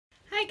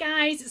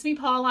guys, it's me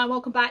Paula and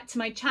welcome back to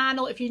my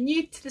channel. If you're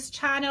new to this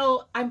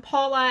channel, I'm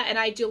Paula and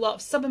I do a lot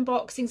of sub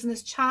unboxings on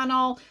this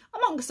channel,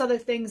 amongst other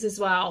things as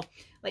well,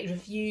 like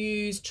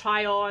reviews,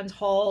 try-ons,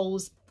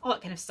 hauls, all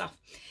that kind of stuff.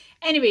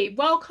 Anyway,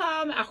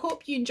 welcome. I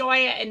hope you enjoy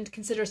it and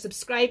consider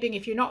subscribing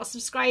if you're not a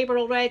subscriber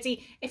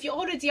already. If you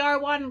already are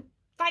one,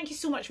 thank you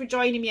so much for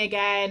joining me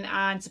again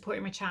and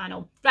supporting my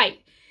channel. Right,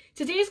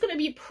 today is going to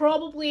be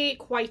probably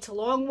quite a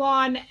long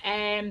one.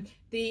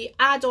 The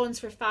add-ons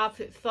for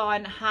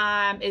Fabfitfun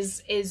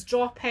is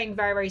dropping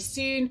very, very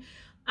soon.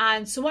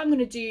 And so what I'm going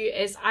to do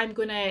is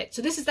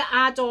so this is the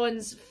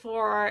add-ons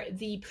for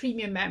the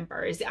premium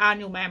members, the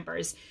annual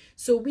members.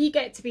 So we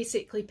get to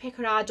basically pick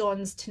our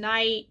add-ons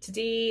today.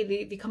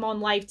 They come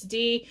on live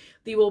today.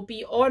 They will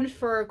be on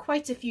for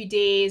quite a few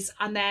days.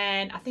 And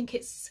then I think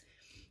is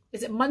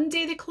it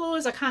Monday they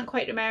close? I can't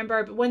quite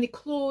remember. But when they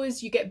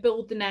close, you get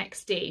billed the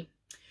next day.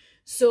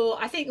 So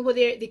I think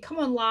they come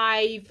on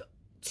live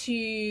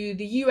to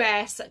the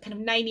US at kind of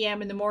 9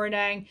 AM in the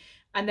morning,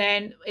 and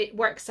then it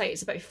works out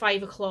it's about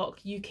 5 o'clock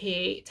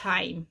UK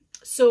time.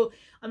 So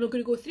I'm going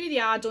to go through the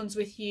add-ons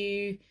with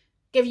you,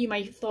 give you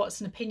my thoughts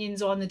and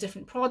opinions on the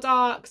different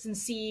products and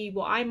see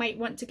what I might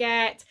want to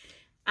get,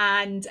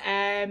 and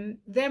then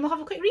we'll have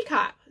a quick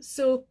recap.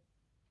 So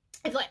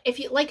if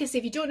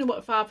you don't know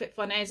what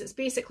Fabfitfun is,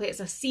 it's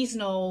a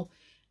seasonal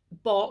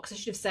box. I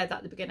should have said that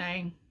at the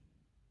beginning.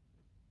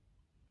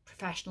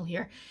 Professional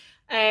here.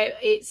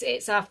 It's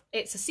a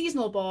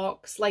seasonal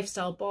box,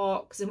 lifestyle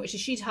box, in which you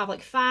should have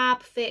like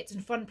fab, fit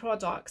and fun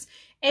products.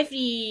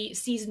 Every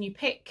season you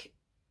pick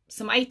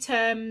some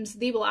items,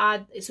 they will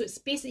add, so it's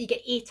basically you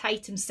get 8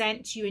 items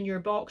sent to you in your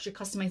box, your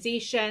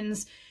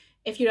customizations.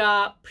 If you're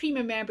a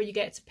premium member, you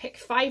get to pick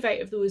 5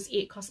 out of those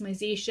 8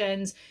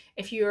 customizations.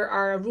 If you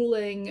are a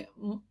rolling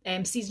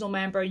seasonal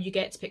member, you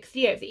get to pick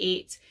 3 out of the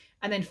 8,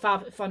 and then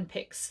Fabfitfun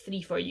picks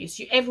 3 for you.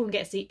 So everyone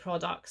gets 8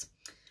 products.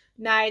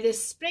 Now,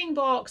 this spring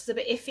box is a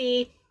bit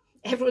iffy.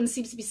 Everyone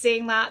seems to be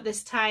saying that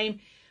this time.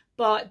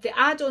 But the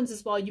add-ons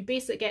as well, you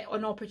basically get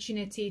an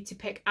opportunity to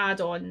pick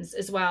add-ons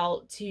as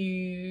well to,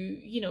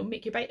 you know,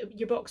 make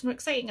your box more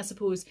exciting, I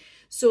suppose.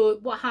 So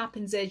what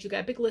happens is you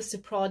get a big list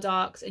of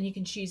products and you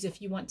can choose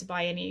if you want to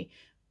buy any.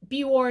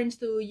 Be warned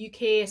though,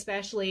 UK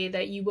especially,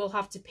 that you will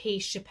have to pay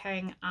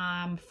shipping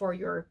for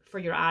your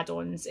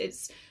add-ons.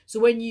 So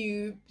when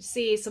you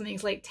say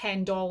something's like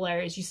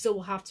 $10, you still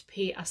will have to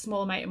pay a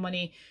small amount of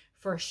money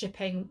for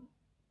shipping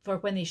for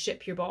when they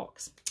ship your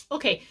box.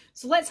 Okay,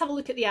 so let's have a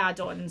look at the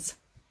add-ons.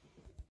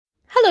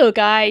 Hello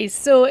guys,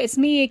 so it's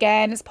me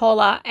again, it's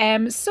Paula.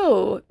 It's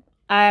now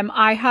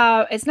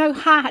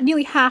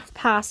nearly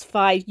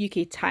 5:30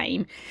 UK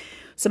time.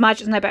 So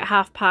imagine it's now about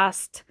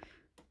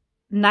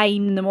 9:30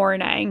 in the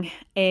morning.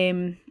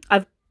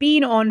 I've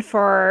been on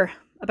for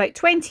about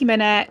 20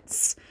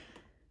 minutes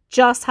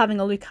just having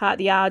a look at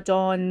the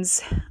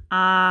add-ons,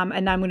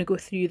 and now I'm going to go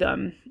through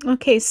them.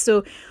 Okay,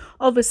 so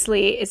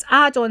obviously it's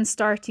add-ons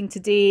starting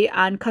today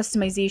and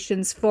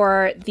customizations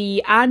for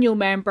the annual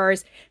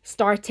members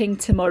starting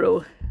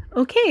tomorrow.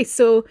 Okay,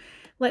 so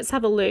let's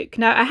have a look.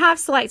 Now I have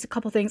selected a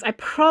couple of things. I'm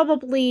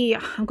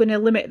going to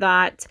limit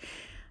that.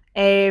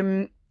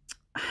 I'm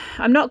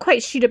not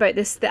quite sure about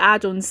the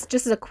add-ons,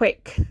 just as a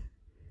quick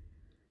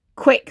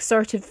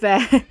sort of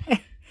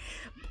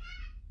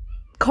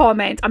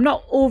comment. I'm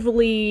not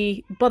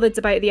overly bothered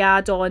about the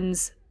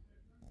add-ons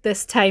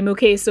this time.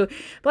 Okay, so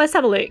but let's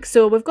have a look.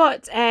 So we've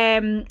got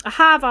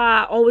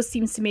Hava always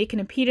seems to make an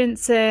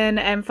appearance in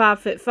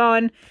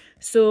Fabfitfun.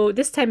 So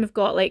this time we've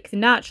got like the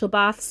natural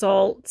bath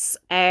salts.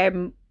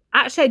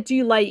 Actually I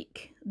do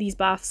like these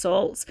bath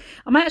salts.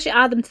 I might actually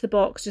add them to the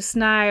box just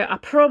now. I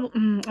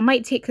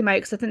might take them out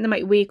because I think they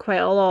might weigh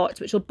quite a lot,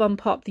 which will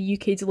bump up the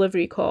UK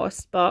delivery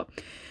cost, but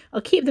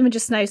I'll keep them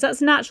just now. So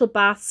that's natural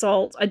bath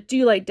salts. I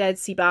do like Dead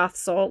Sea bath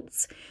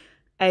salts.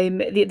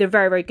 They're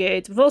very, very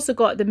good. We've also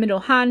got the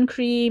mineral hand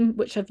cream,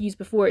 which I've used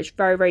before. It's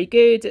very, very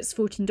good. It's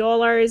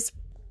 $14.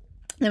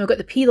 Then we've got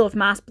the peel off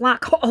mask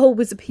black.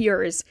 Always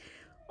appears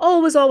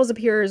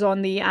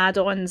on the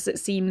add-ons, it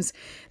seems.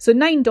 So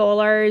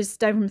 $9,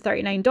 down from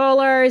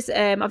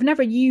 $39. I've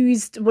never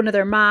used one of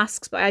their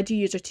masks, but I do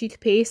use their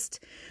toothpaste.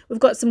 We've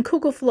got some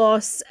Cocoa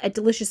Floss, a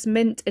delicious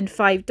mint, and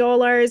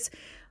 $5.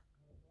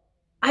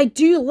 I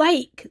do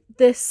like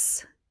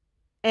this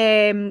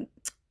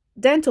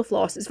dental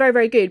floss. It's very,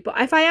 very good,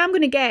 but if I am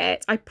going to get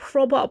it,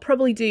 what I'll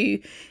probably do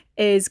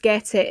is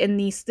get it in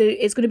these.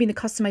 It's going to be in the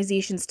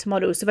customizations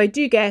tomorrow, so if I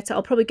do get it,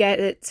 I'll probably get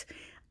it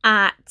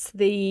at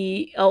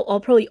the I'll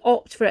probably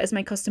opt for it as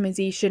my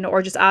customization,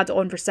 or just add it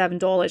on for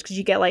 $7, because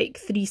you get like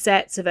 3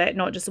 sets of it,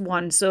 not just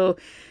one. So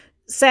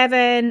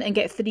 7 and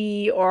get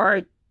 3,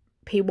 or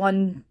pay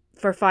 1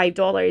 for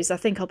 $5. I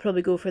think I'll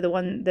probably go for the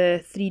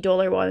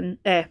 $3 one.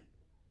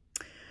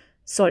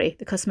 Sorry,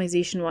 the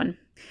customization one.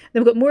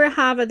 Then we've got more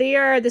Hava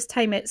there. This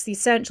time it's the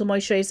Essential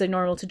Moisturiser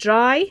Normal to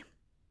Dry.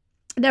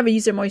 Never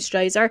use their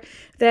moisturiser.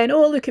 Then,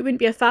 oh look, it wouldn't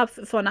be a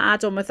Fabfitfun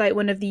add-on without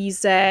one of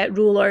these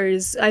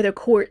rollers, either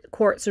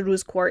quartz or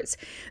rose quartz.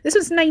 This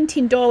was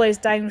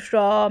 $19 down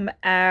from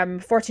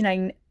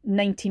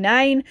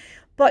 $49.99.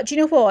 But do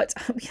you know what?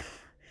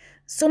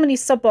 so many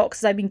sub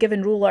boxes I've been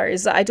given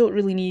rollers that I don't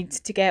really need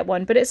to get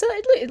one, but it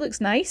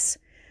looks nice.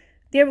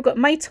 There we've got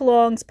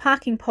Mite-alongs,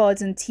 packing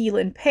pods in teal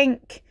and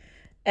pink.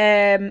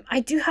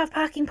 I do have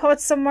packing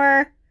pods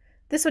somewhere.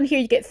 This one here,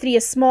 you get 3,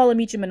 a small, a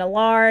medium and a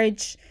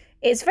large.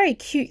 It's very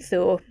cute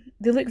though.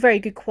 They look very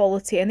good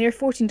quality and they're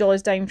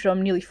 $14 down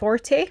from nearly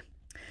 40.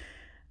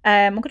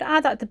 I'm going to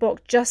add that to the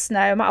box just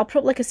now. I'll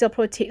probably, like I said, I'll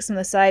probably take some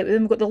of this out. Then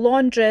we've got the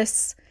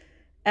Laundress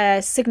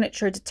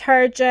signature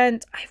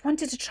detergent. I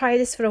wanted to try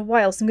this for a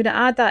while, so I'm going to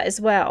add that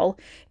as well.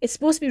 It's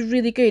supposed to be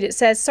really good. It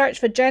says search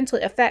for gentle,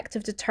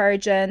 effective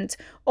detergent,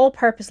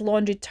 all-purpose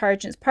laundry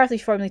detergents, perfectly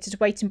formulated to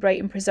whiten,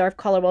 brighten, preserve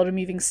colour while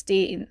removing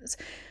stains.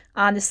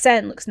 And the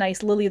scent looks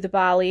nice, lily of the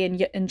valley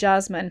and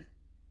jasmine.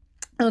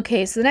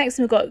 Okay, so the next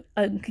one we've got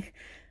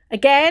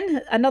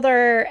again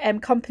another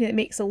company that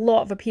makes a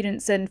lot of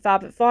appearance in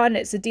Fabfitfun.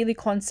 It's the Daily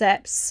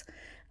Concepts.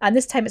 And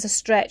this time it's a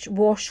stretch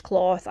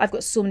washcloth. I've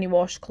got so many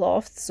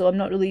washcloths, so I'm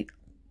not really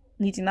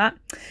needing that.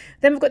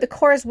 Then we've got the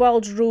Coors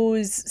Wild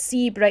Rose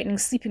Sea Brightening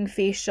Sleeping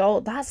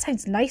Facial. That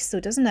sounds nice though,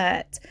 doesn't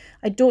it?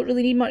 I don't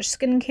really need much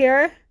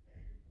skincare.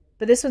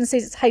 But this one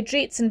says it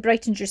hydrates and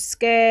brightens your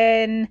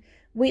skin.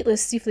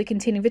 Weightless, safely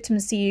containing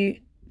vitamin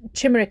C,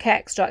 turmeric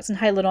extracts and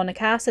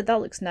hyaluronic acid.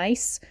 That looks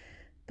nice.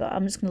 But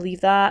I'm just going to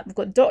leave that. We've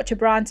got Dr.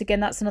 Brandt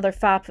again. That's another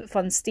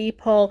Fabfitfun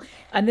staple.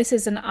 And this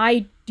is an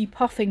eye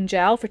depuffing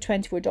gel for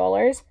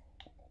 $24.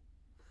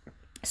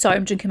 Sorry,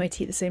 I'm drinking my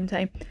tea at the same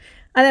time.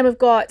 And then we've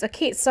got a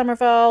Kate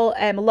Somerville.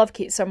 I love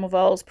Kate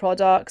Somerville's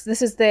products.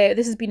 This has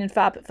been in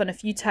Fabfitfun a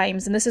few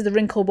times, and this is the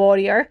Wrinkle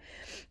Warrior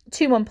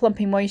 2-in-1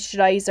 plumping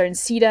moisturizer and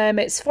serum.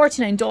 It's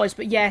 $49,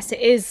 but yes, it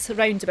is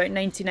around about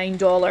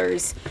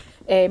 $99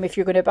 if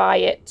you're going to buy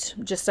it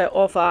just out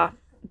of a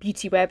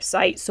beauty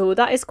website. So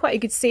that is quite a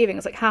good saving.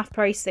 It's like half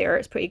price there.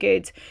 It's pretty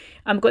good.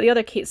 I've got the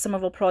other Kate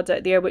Somerville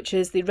product there, which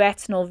is the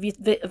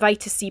Retinol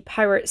Vita C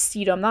Power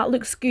Serum. That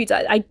looks good.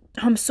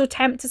 I'm so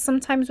tempted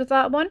sometimes with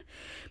that one.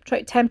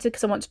 I'm tempted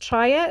because I want to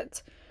try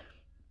it.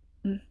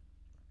 Then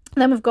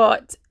we've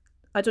got,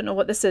 I don't know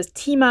what this is,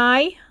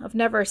 Teamai. I've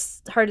never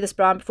heard of this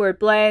brand before.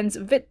 Blends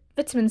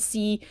vitamin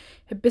C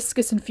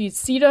hibiscus infused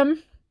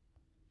serum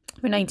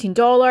for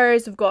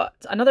 $19. We've got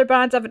another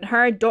brand I haven't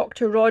heard,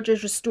 Dr.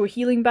 Rogers Restore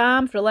Healing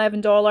Balm for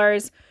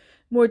 $11.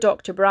 More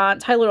Dr.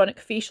 Brandt hyaluronic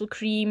facial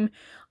cream.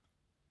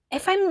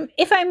 If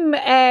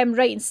I'm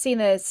right in saying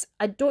this,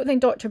 I don't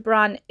think Dr.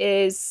 Brandt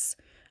is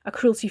a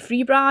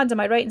cruelty-free brand. Am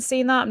I right in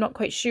saying that? I'm not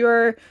quite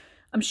sure.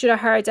 I'm sure I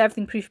heard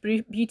Everything Proof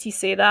Beauty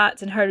say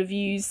that in her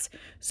reviews.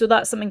 So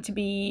that's something to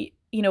be,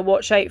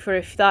 watch out for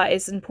if that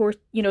is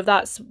important. If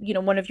that's,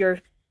 one of your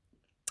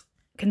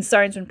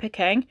concerns when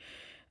picking.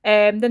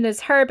 Then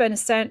there's Herb and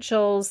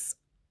Essentials,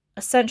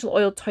 Essential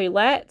Oil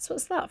Toilettes.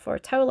 What's that for?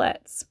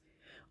 Towelettes.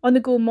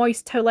 On-the-go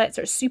moist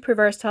towelettes are super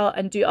versatile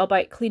and do it all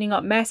by cleaning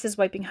up messes,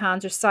 wiping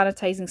hands, or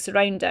sanitising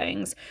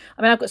surroundings.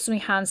 I mean, I've got so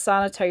many hand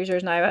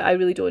sanitizers now, I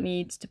really don't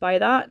need to buy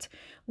that.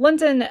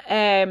 London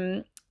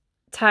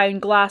Town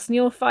Glass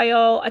Nail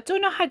File. I don't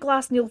know how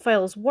glass nail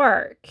files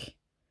work.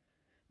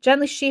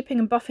 Gently shaping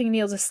and buffing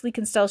nails, a sleek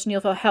and stylish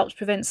nail file helps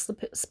prevent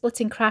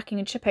splitting, cracking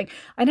and chipping.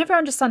 I never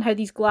understand how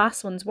these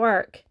glass ones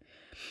work.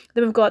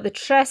 Then we've got the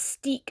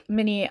Trestique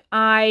Mini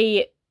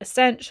Eye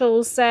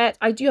Essentials set.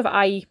 I do have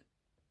eye,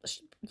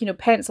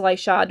 pencil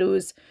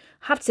eyeshadows.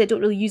 I have to say I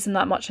don't really use them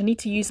that much. I need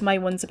to use my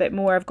ones a bit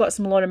more. I've got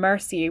some Laura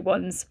Mercier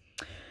ones.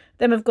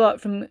 Then we've got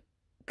from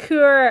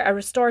Coeur a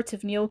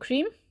restorative nail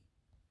cream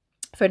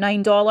for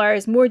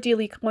 $9. More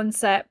Daily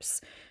Concepts,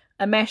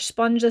 a mesh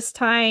sponge this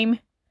time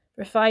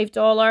for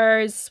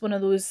 $5. One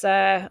of those,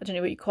 I don't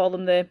know what you call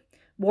them, the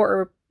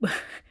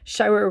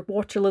shower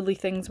water lily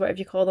things, whatever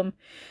you call them.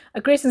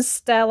 A Grace and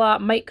Stella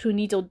micro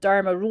needle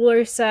derma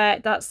roller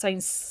set. That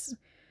sounds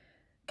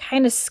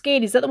kind of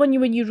scary. Is that the one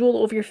when you roll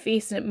it over your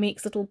face and it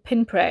makes little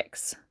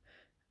pinpricks?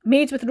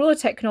 Made with roller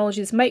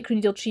technology, this micro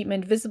needle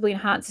treatment visibly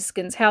enhances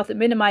skin's health. It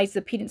minimises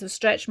the appearance of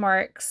stretch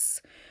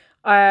marks,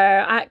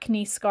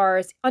 acne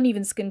scars,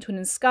 uneven skin tone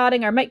and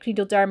scarring. Our micro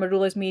needle derma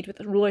roller is made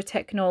with roller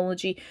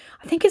technology.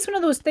 I think it's one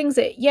of those things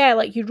that,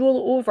 like you roll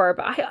it over,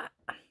 but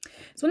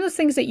it's one of those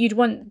things that you'd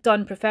want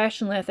done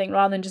professionally, I think,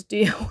 rather than just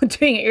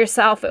doing it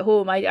yourself at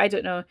home. I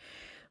don't know.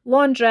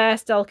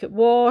 Laundress, Delicate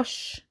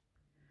Wash.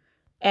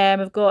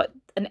 We've got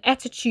an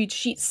Attitude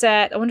sheet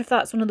set. I wonder if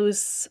that's one of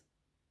those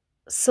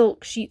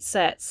silk sheet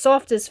sets.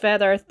 Soft as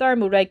feather,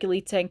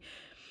 thermoregulating,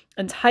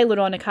 and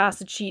hyaluronic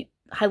acid,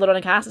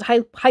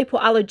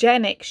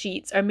 hypoallergenic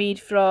sheets are made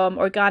from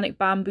organic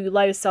bamboo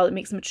lyocell that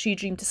makes them a true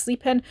dream to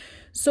sleep in.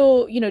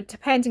 So,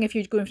 depending if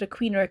you're going for a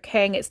queen or a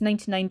king, it's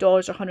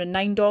 $99 or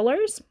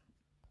 $109.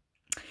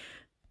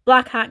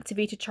 Black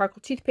activated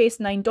charcoal toothpaste,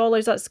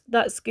 $9.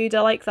 That's good.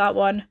 I like that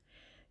one.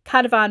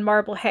 Caravan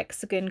marble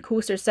hexagon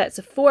coaster sets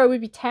of 4. I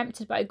would be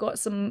tempted, but I got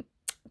some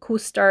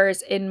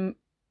coasters in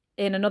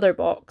another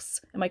box,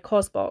 in my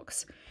COS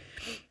box.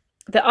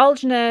 The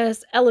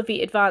Algenist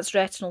Elevate Advanced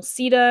Retinol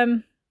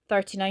Serum,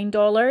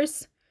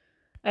 $39.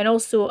 And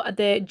also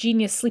the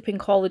Genius Sleeping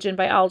Collagen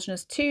by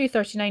Algenist 2,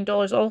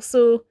 $39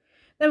 also.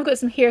 Then we've got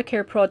some hair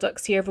care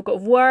products here. We've got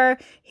Voir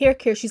Hair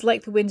Care She's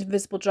Like the Wind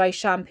Invisible Dry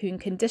Shampoo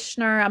and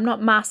Conditioner. I'm not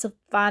a massive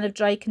fan of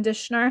dry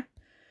conditioner,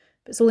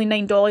 but it's only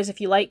 $9 if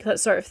you like that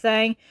sort of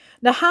thing.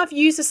 Now, I have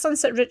used the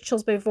Sunset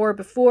Rituals by Voir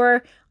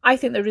before. I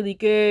think they're really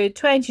good.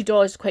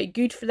 $22 is quite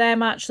good for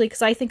them, actually,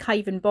 because I think I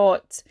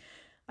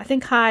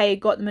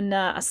got them in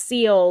a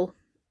sale.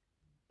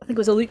 I think it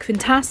was a Look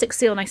Fantastic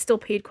sale, and I still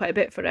paid quite a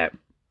bit for it.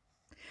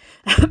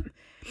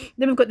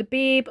 Then we've got the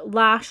Babe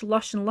Lash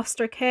Lush and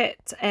Luster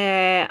Kit,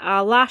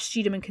 a lash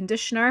serum and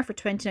conditioner for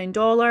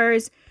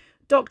 $29.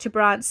 Dr.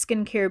 Brandt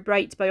Skincare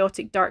Bright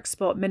Biotic Dark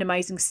Spot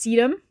Minimizing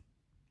Serum,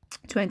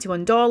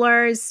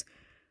 $21.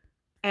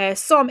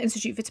 Som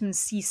Institute Vitamin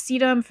C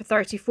Serum for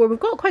 $34. We've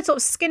got quite a lot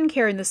of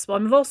skincare in this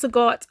one. We've also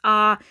got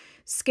a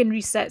Skin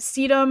Reset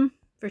Serum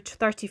for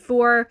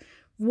 $34.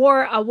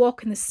 Wore a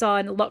Walk in the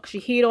Sun Luxury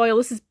Hair Oil.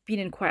 This has been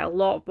in quite a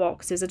lot of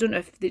boxes. I don't know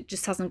if it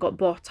just hasn't got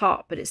bought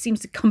up, but it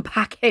seems to come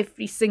back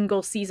every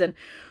single season.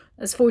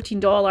 That's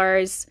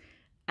 $14.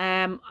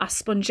 A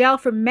Spongel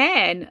for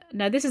Men.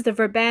 Now, this is the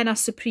Verbena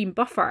Supreme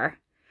Buffer.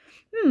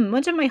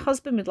 Wonder if my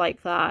husband would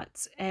like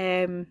that.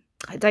 I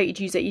doubt you'd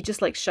use it. You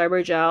just like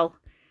shower gel.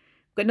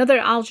 Got another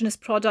alginous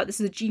product.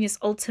 This is the Genius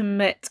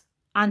Ultimate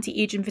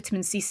Anti-Aging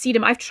Vitamin C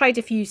Serum. I've tried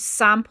a few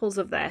samples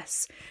of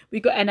this.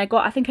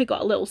 I think I got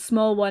a little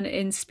small one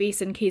in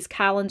Space NK's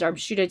calendar. I'm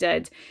sure I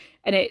did.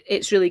 And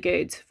it's really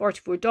good.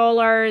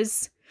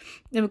 $44.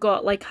 Then we've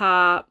got like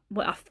a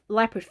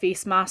leopard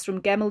face mask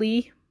from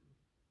Gemily.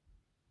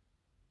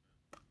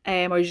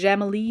 Or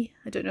Gemily,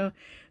 I don't know.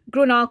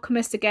 Grown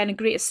Alchemist, again, a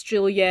great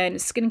Australian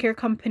skincare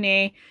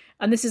company.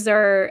 And this is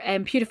our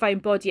Purifying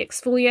Body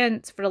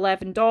Exfoliant for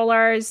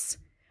 $11.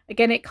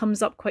 Again, it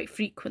comes up quite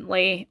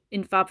frequently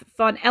in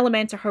Fabfitfun.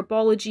 Elemental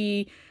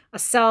Herbology, a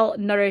Cell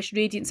Nourish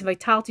Radiance and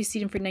Vitality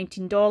Serum for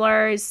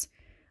 $19.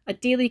 A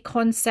Daily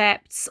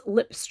Concepts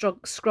Lip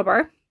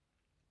Scrubber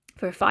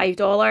for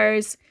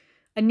 $5.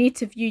 A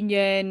Native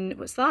Union,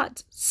 what's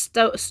that?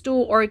 Stow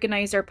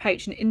Organizer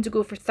Pouch in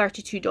Indigo for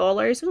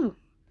 $32. Ooh,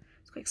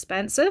 it's quite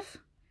expensive.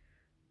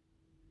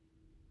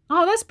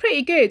 Oh, that's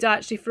pretty good,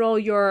 actually, for all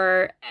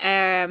your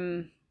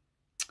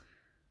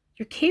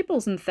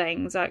cables and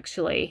things,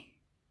 actually.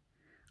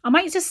 I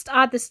might just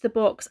add this to the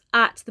box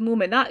at the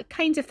moment. That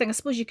kind of thing, I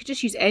suppose you could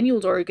just use any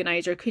old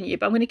organiser, couldn't you?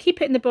 But I'm going to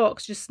keep it in the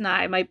box just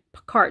now, my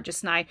cart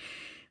just now.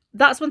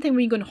 That's one thing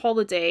when you go on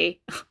holiday.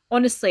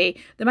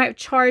 Honestly, the amount of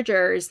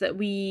chargers that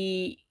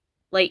we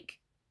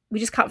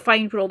just can't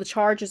find where all the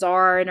chargers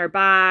are in our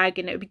bag,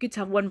 and it would be good to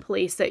have one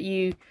place that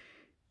you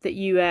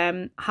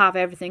have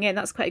everything in.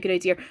 That's quite a good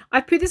idea.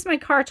 I've put this in my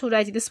cart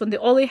already. This one, the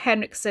Ole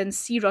Henriksen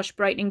Sea Rush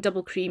Brightening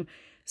Double Cream,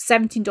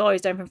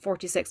 $17 down from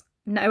 $46.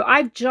 Now,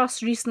 I've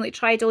just recently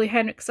tried Ole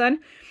Henriksen.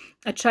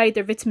 I tried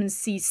their vitamin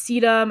C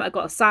serum. I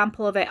got a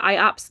sample of it. I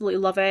absolutely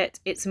love it.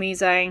 It's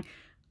amazing.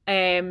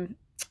 I'm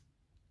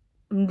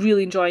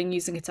really enjoying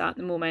using it at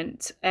the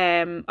moment.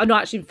 Oh no,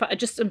 actually,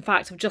 in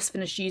fact, I've just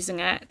finished using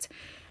it.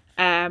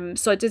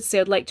 So I did say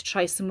I'd like to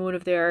try some more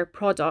of their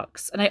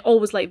products, and I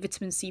always like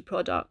vitamin C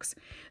products.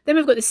 Then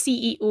we've got the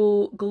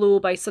CEO Glow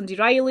by Sunday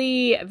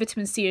Riley,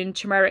 vitamin C and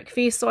turmeric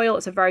face oil.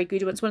 It's a very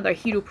good one. It's one of their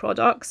hero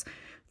products.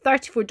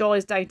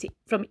 $34 down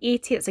from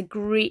 $80. It's a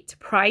great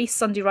price.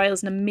 Sunday Riley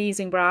is an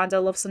amazing brand. I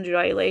love Sunday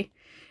Riley.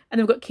 And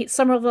then we've got Kate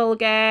Somerville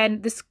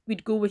again. This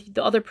would go with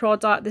the other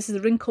product. This is the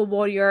Wrinkle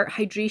Warrior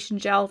Hydration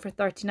Gel for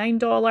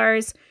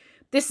 $39.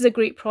 This is a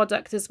great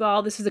product as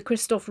well. This is the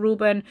Christoph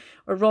Robin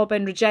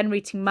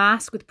Regenerating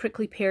Mask with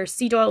Prickly Pear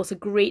Seed Oil. It's a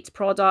great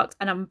product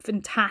and a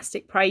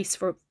fantastic price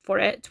for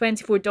it.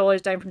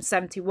 $24 down from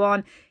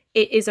 $71.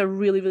 It is a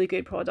really, really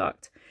good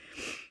product.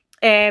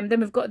 Then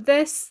we've got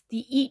this,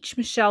 the Each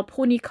Michelle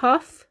Pony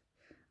Cuff.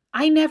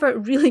 I never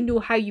really know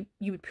how you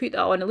would put that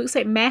on. It looks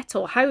like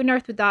metal. How on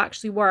earth would that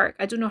actually work?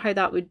 I don't know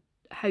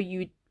how you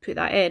would put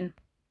that in.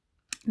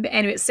 But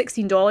anyway, it's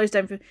 $16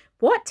 down from,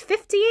 what?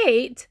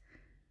 58?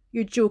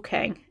 You're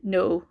joking.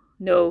 No,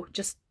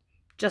 just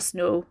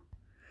no.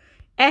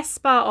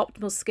 Spa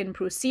Optimal Skin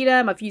Pro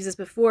Serum. I've used this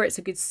before. It's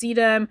a good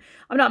serum.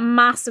 I'm not a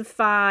massive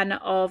fan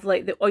of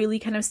like the oily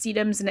kind of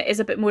serums, and it is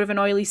a bit more of an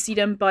oily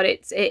serum, but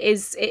it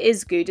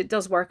is good. It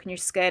does work on your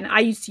skin. I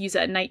used to use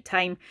it at night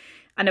time,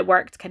 and it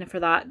worked kind of for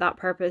that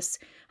purpose.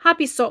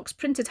 Happy Socks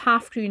Printed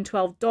Half Crew,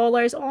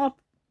 $12. Oh,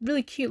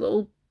 really cute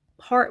little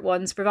heart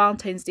ones for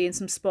Valentine's Day and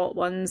some spot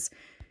ones.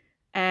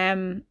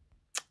 Then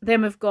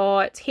we've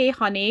got Hey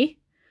Honey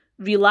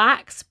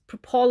Relax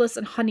Propolis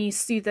and Honey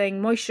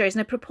Soothing Moisturizer.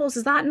 Now, Propolis,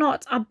 is that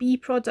not a bee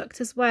product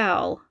as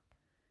well?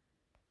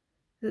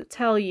 Does it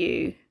tell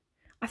you?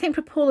 I think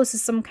Propolis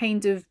is some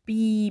kind of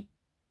bee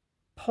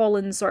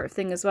pollen sort of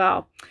thing as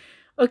well.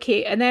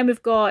 Okay, and then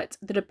we've got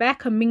the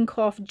Rebecca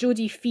Minkoff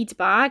Jodie Feed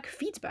Bag.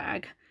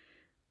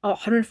 Oh,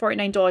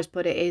 $149,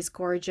 but it is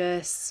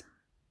gorgeous.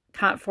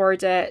 Can't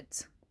afford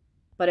it,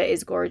 but it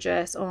is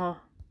gorgeous. Oh,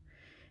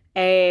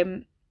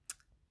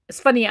 it's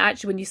funny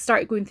actually when you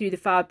start going through the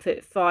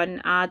Fabfitfun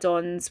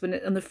add-ons, when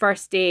on the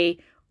first day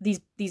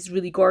these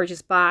really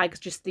gorgeous bags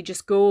they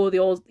go, they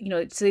all, you know,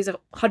 it says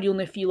hurry,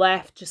 only a few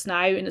left just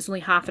now, and it's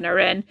only half an hour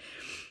in.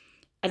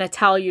 and I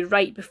tell you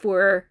right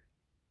before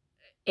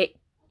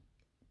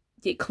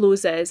it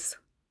closes,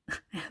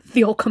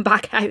 they all come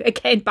back out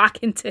again,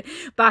 back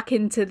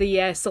into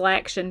the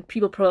selection.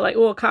 People probably like,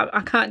 oh,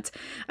 I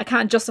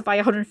can't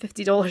justify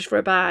 $150 for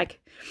a bag.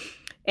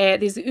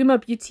 There's the Uma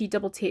Beauty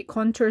Double Take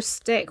Contour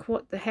Stick.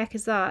 What the heck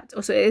is that?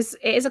 Oh, so it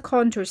is a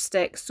contour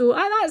stick. So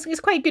it's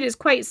quite good. It's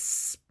quite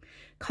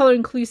colour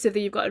inclusive.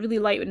 You've got a really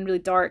light one and really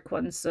dark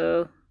one.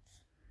 So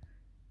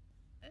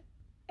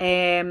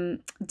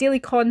Daily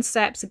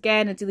Concepts,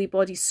 again, a daily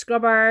body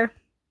scrubber.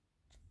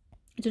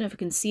 I don't know if I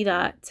can see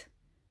that.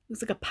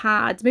 Looks like a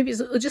pad. Maybe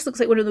it just looks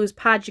like one of those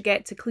pads you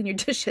get to clean your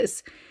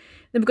dishes.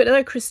 Then we've got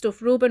another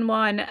Christoph Robin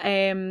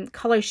one,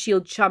 Colour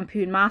Shield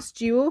Shampoo and Mask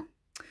Duo.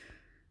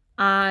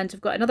 And we've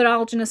got another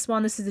Algenist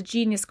one. This is the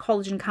Genius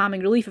Collagen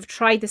Calming Relief. I've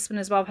tried this one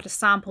as well. I've had a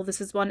sample. This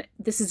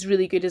is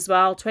really good as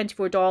well.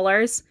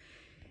 $24.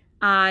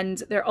 And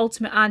their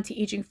Ultimate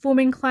Anti-Aging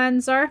Foaming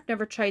Cleanser.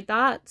 Never tried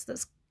that. So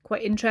that's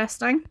quite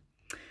interesting.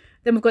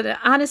 Then we've got the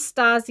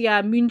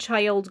Anastasia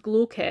Moonchild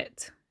Glow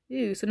Kit.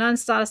 Ooh, so an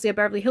Anastasia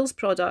Beverly Hills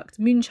product.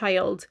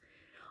 Moonchild.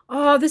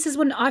 Oh, this is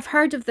one. I've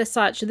heard of this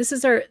actually. This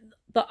is a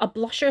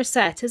blusher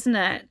set, isn't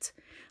it?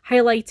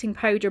 Highlighting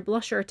powder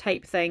blusher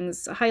type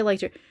things. A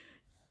highlighter.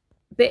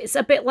 But it's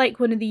a bit like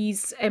one of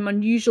these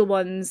unusual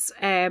ones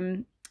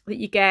that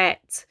you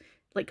get,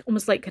 like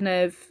almost like kind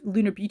of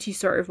Lunar Beauty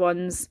sort of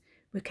ones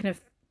with kind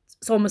of,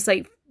 it's almost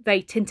like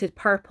very tinted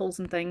purples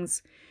and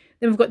things.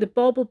 Then we've got the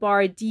Bauble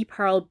Bar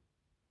D-Pearl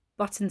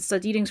Button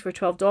Stud Earrings for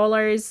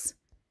 $12.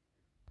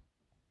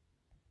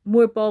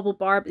 More Bauble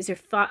Bar is your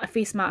a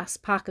face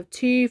mask pack of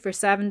 2 for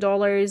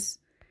 $7.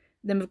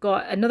 Then we've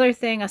got another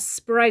thing, a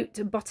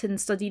Sprout Button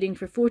Stud Earring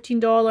for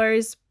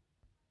 $14.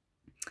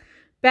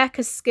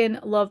 Becca's Skin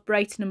Love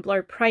Brighten and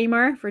Blur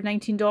Primer for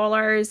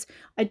 $19.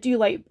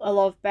 I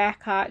love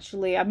Becca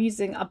actually. I'm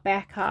using a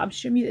Becca. I'm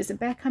sure, is it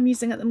Becca I'm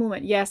using at the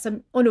moment? Yes,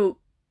 oh no,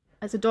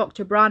 it's a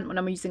Dr. Brandt one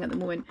I'm using at the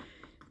moment.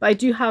 But I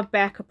do have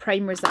Becca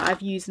primers that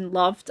I've used and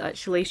loved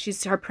actually.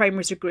 Her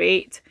primers are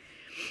great.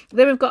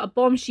 Then we've got a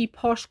Bombshell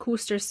Posh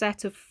Coaster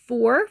set of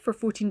 4 for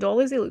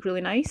 $14. They look really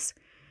nice.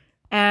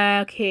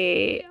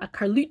 Okay, a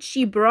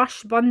Carlucci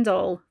brush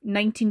bundle,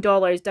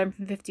 $19, down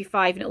from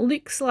 $55. And it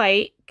looks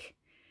like,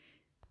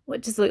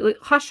 what does it look like?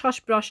 Hush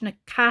Hush brush and a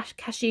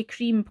Cachet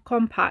Cream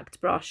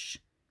compact brush.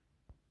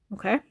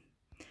 Okay.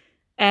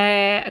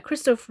 A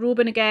Christoph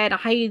Robin again, a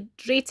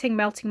hydrating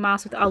melting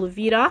mask with aloe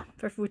vera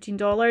for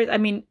 $14. I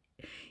mean,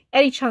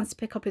 any chance to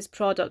pick up his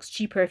products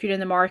cheaper if you're in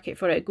the market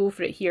for it, go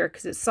for it here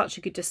because it's such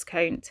a good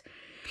discount.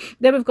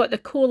 Then we've got the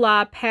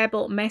Collab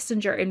Pebble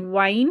Messenger in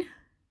Wine.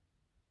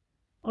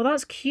 Oh,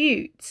 that's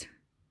cute.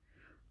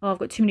 Oh, I've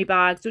got too many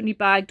bags. Don't need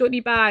bag.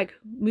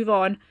 Move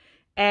on.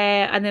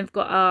 And then we've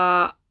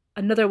got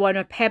another one,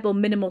 a Pebble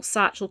Minimal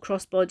Satchel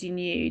Crossbody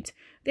Nude.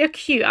 They're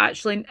cute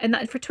actually, and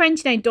that for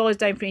 $29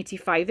 down from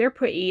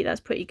 $85.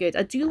 That's pretty good.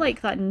 I do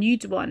like that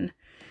nude one.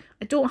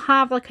 I don't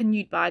have like a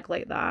nude bag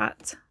like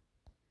that.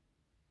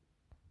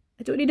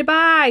 I don't need a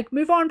bag.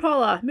 Move on,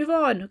 Paula. Move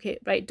on. Okay,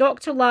 right.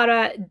 Dr.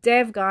 Lara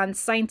Devgan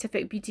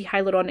Scientific Beauty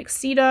Hyaluronic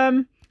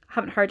Serum. I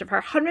haven't heard of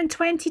her.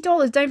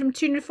 $120 down from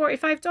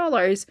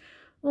 $245.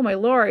 Oh my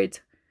lord.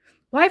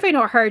 Why have I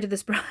not heard of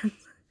this brand?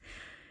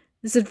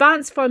 This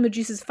advanced form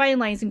reduces fine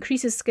lines,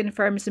 increases skin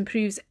firmness,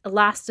 improves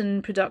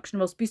elastin production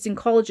whilst boosting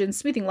collagen,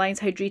 smoothing lines,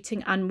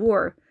 hydrating, and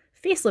more.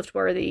 Facelift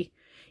worthy.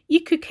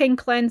 E-Cooking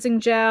Cleansing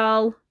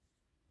Gel.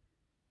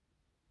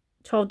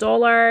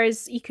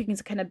 $12. E-Cooking is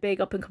a kind of big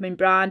up and coming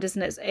brand,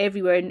 isn't it? It's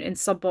everywhere in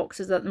sub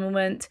boxes at the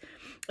moment.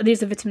 And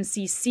there's a vitamin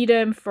C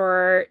serum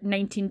for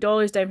 $19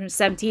 down from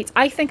 $78.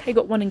 I think I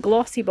got one in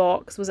glossy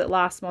box. Was it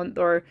last month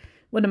or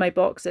one of my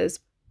boxes?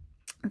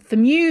 The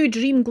Mew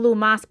Dream Glow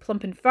Mask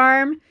Plump and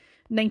Firm,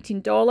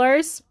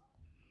 $19.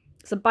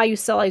 It's a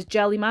biosilized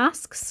jelly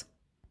masks.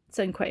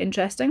 Sound quite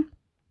interesting.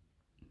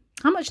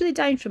 How much are they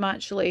down from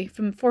actually?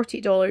 From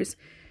 $48.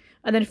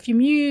 And then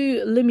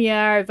Fumu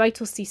Lumiere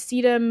Vital C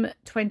Serum,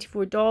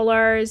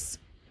 $24.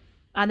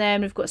 And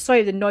then we've got,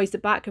 sorry the noise, the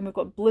background, we've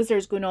got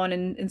blizzards going on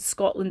in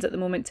Scotland at the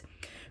moment.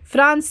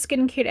 France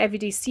Skincare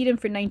Everyday Serum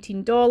for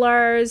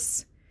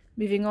 $19.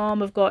 Moving on,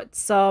 we've got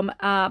some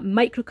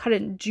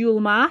Microcurrent Dual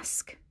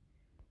Mask.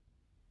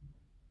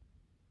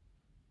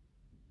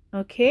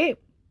 Okay.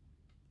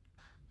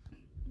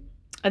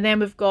 And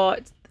then we've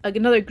got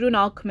another Grown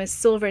Alchemist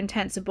Silver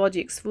Intensive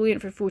Body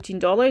Exfoliant for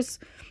 $14.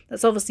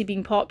 That's obviously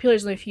being popular.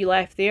 There's only a few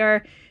left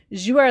there.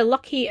 Jour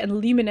Lucky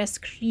and Luminous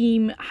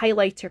Cream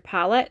Highlighter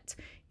Palette,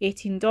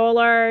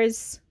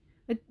 $18.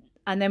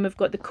 And then we've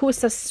got the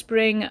Kosa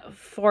Spring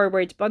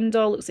Forward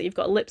Bundle. Looks like you've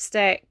got a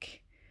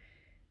lipstick.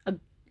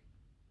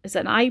 Is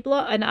it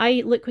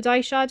an liquid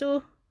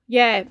eyeshadow?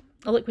 Yeah,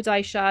 a liquid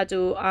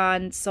eyeshadow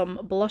and some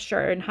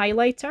blusher and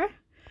highlighter.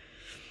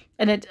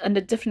 And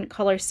a different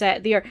colour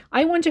set there.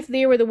 I wonder if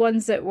they were the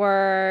ones that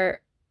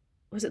were,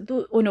 was it,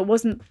 oh no, it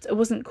wasn't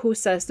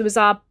Kosas. There was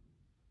an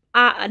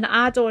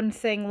add-on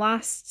thing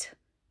last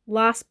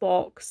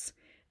box,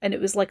 and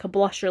it was like a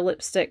blusher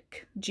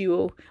lipstick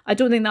duo. I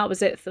don't think that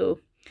was it though.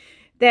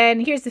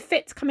 Then here's the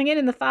fits coming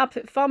in the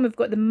Fabfitfun. We've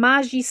got the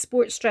Magi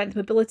Sports Strength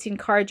Mobility and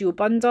Cardio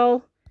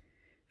Bundle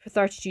for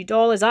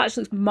 $32. That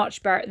actually looks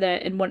much better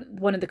than in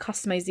one of the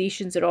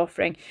customizations they're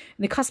offering.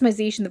 In the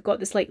customization, they've got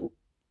this like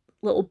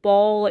little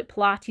ball, like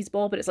Pilates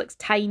ball, but it's like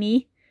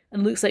tiny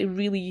and looks like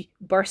really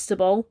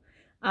burstable.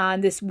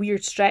 And this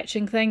weird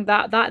stretching thing.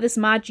 This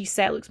Magi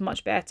set looks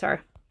much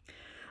better.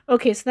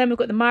 Okay, so then we've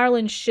got the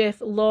Marilyn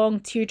Schiff Long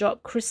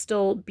Teardrop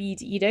Crystal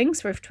Bead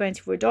Earrings for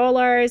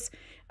 $24.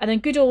 And then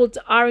good old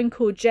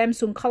Aranco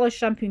Gemstone Colour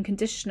Shampoo and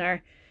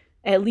Conditioner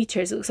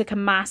litres. It looks like a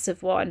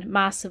massive one.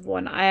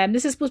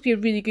 This is supposed to be a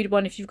really good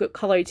one if you've got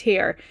coloured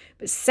hair.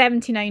 But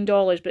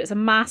 $79, but it's a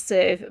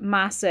massive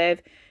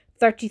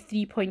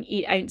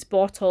 33.8 ounce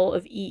bottle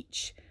of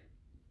each.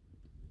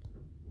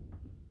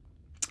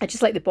 I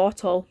just like the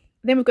bottle.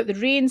 Then we've got the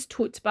Rains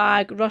Tote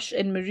Bag Rush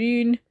in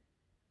Maroon.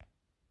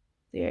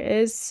 There it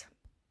is.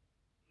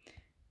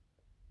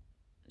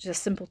 Just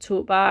a simple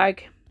tote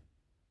bag.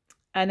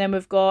 And then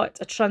we've got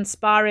a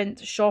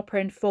transparent shopper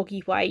in foggy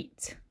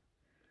white.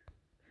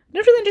 I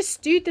never really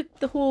understood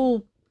the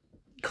whole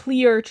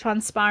clear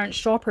transparent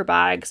shopper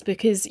bags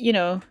because, you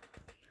know,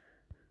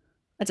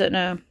 I don't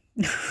know.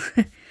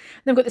 Then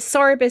we've got the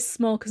Sorbus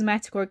Small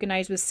Cosmetic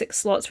Organiser with 6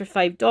 slots for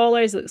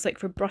 $5. It looks like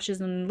for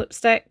brushes and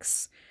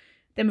lipsticks.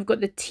 Then we've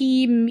got the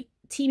Teamy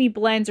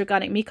Blends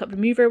Organic Makeup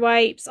Remover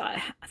Wipes. I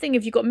think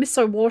if you've got mist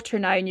or water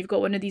now and you've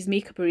got one of these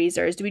makeup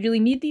erasers, do we really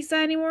need these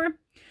anymore?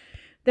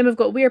 Then we've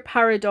got Wear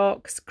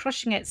Paradox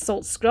Crushing It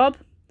Salt Scrub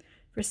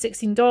for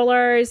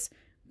 $16.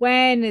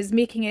 Wen is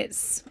making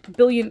its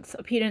billionth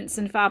appearance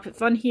in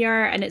Fabfitfun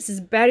here, and it's this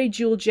Berry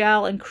Jewel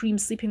Gel and Cream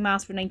Sleeping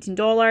Mask for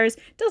 $19.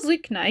 It does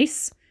look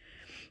nice.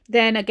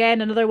 Then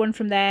again, another one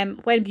from them,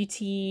 Wen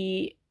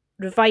Beauty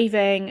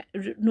Revivifying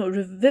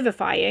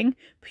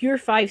Pure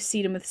 5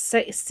 Serum with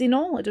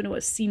Cinol. I don't know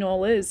what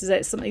Cinol is. Is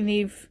that something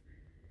they've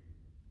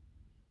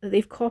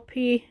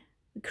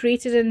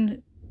created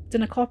and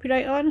done a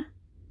copyright on?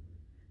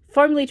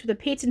 Formulated with a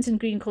patent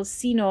ingredient called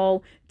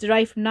Cinol,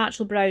 derived from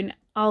natural brown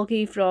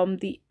algae from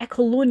the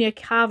Ecolonia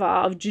cava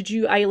of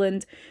Jeju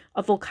Island,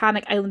 a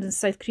volcanic island in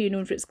South Korea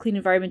known for its clean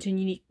environment and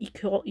unique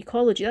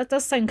ecology. That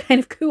does sound kind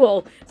of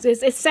cool. So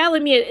it's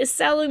selling me it. It's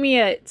selling me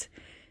it.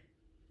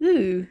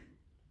 Ooh.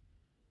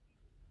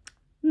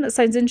 That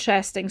sounds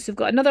interesting. So we've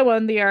got another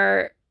one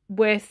there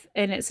with,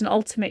 and it's an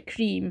ultimate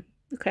cream.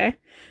 Okay.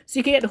 So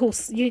you can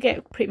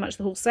get pretty much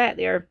the whole set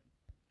there.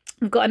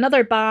 We've got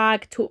another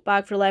tote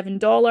bag for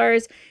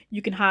 $11.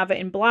 You can have it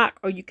in black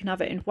or you can have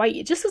it in white.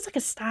 It just looks like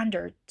a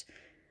standard,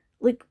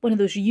 like one of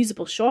those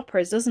reusable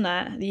shoppers, doesn't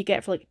it? That you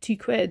get for like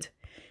 £2.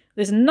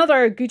 There's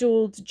another good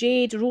old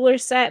jade roller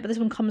set, but this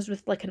one comes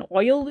with like an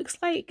oil, looks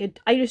like. An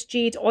Iris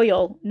Jade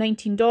oil,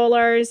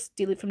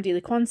 $19, from Daily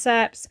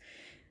Concepts.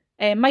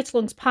 Mighty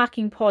Long's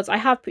packing pods. I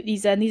have put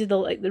these in. These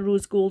are the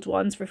rose gold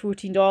ones for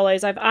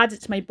 $14. I've added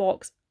to my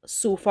box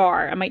so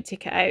far. I might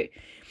take it out.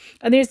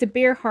 And there's the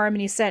Bare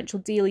Harmony Essential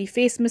Daily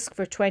Face Mist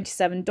for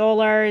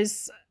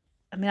 $27.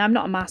 I mean, I'm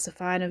not a massive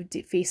fan of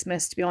face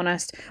mist, to be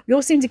honest. We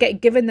all seem to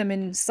get given them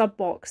in sub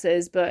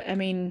boxes, but I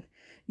mean,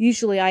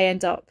 usually I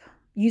end up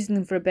using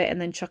them for a bit and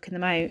then chucking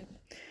them out.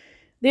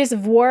 There's a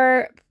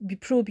Voir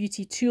Pro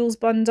Beauty Tools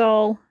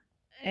bundle.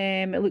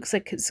 It looks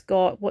like it's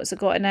got, what's it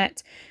got in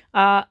it?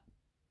 An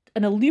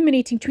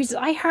illuminating tweezers.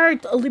 I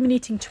heard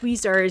illuminating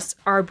tweezers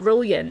are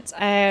brilliant.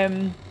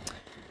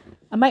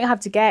 I might have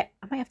to get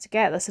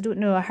this. I don't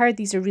know. I heard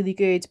these are really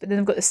good. But then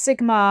we've got the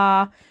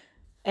Sigma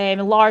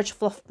large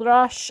fluff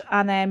brush,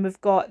 and then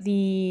we've got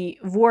the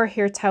Voir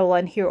hair towel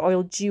and hair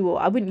oil duo.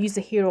 I wouldn't use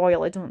the hair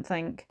oil, I don't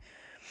think.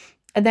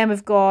 And then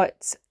we've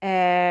got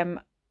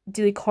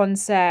Daily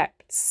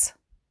Concepts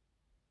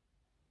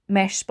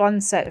mesh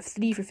spun set of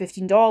 3 for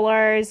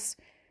 $15.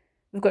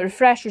 We've got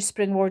Refresher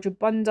Spring Wardrobe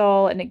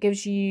Bundle, and it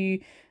gives you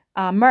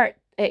merch.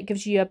 It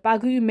gives you a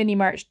Bagoo mini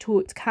merch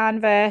tote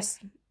canvas.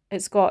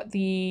 It's got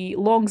the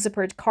long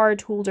zippered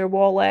card holder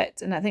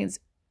wallet, and I think it's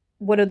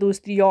one of those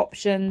 3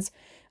 options,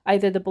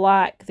 either the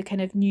black, the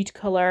kind of nude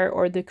colour,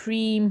 or the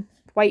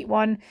white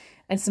one,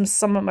 and some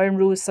Summer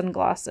Rose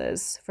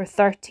sunglasses for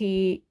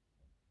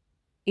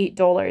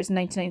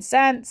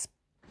 $38.99.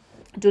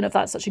 I don't know if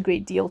that's such a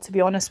great deal, to be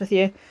honest with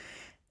you.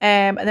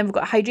 And then we've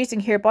got a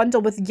hydrating hair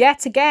bundle with,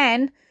 yet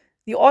again,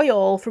 the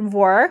oil from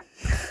Voir.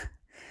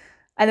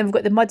 And then we've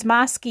got the Mud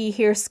Masky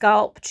hair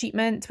scalp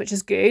treatment, which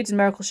is good, and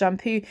Miracle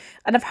shampoo.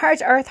 And I've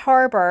heard Earth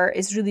Harbour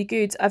is really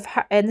good.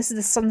 And this is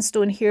the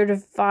Sunstone Hair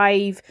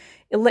Revive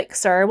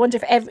Elixir. I wonder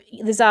if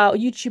there's a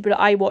YouTuber that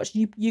I watch.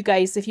 You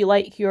guys, if you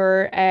like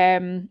your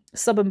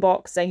sub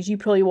unboxings, you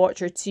probably watch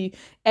her too.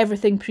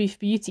 Everything Proof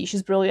Beauty.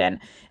 She's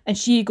brilliant, and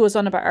she goes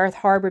on about Earth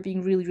Harbour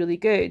being really, really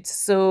good.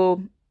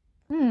 So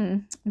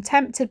I'm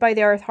tempted by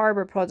the Earth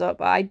Harbour product,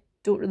 but I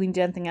don't really need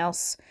anything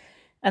else.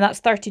 And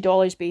that's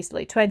 $30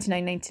 basically,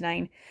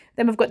 $29.99.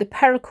 Then we've got the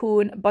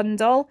Perricone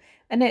bundle,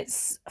 and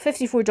it's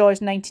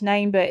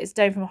 $54.99, but it's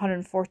down from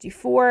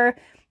 $144.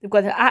 We've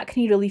got the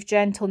Acne Relief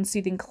Gentle and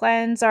Soothing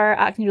Cleanser,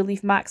 Acne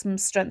Relief Maximum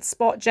Strength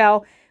Spot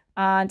Gel,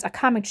 and a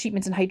calming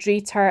treatment and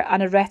hydrator,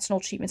 and a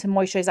retinol treatment and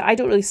moisturizer. I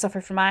don't really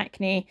suffer from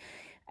acne.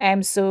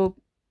 So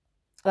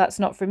that's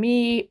not for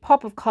me.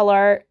 Pop of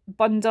Colour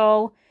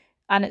bundle,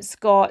 and it's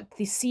got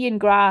the Sea and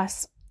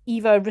Grass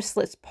Eva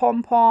Wristlets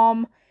Pom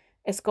Pom.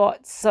 It's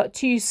got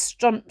 2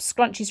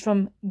 scrunchies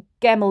from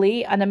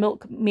Gemily and a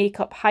Milk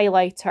Makeup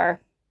highlighter.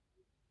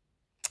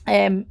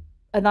 And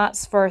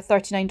that's for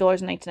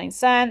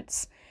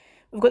 $39.99.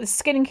 We've got the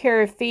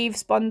Skincare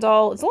Faves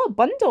bundle. There's a lot of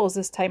bundles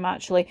this time,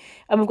 actually.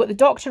 And we've got the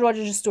Dr.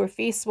 Rogers Store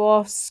Face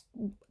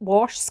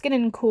Wash,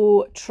 Skin &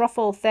 Co.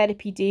 Truffle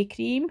Therapy Day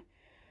Cream,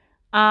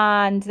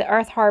 and the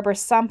Earth Harbour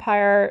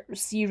Sampire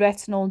C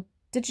Retinol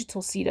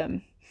Digital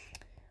Serum.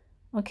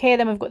 Okay,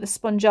 then we've got the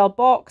Spongel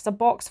box, a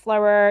box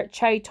flower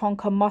cherry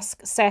tonka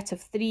musk set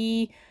of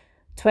 3,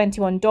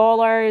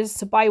 $21.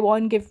 So buy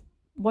one, give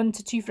 1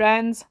 to 2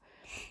 friends.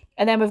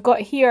 And then we've got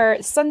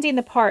here Sunday in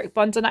the Park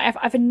bundle. Now,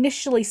 I've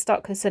initially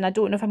stuck this in. I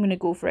don't know if I'm going to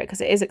go for it because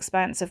it is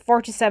expensive.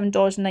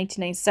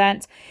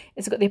 $47.99.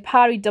 It's got the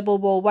Apari double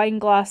wall wine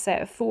glass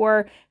set of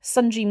 4,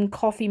 Sundream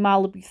Coffee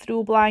Malibu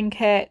throw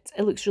blanket.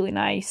 It looks really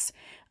nice.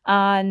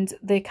 And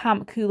the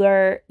Camp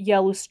Cooler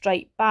yellow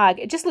stripe bag.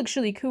 It just looks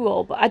really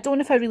cool, but I don't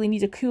know if I really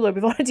need a cooler.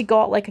 We've already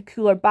got like a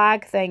cooler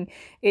bag thing.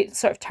 It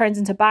sort of turns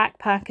into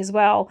backpack as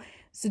well.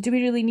 So do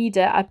we really need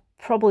it? I'll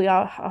probably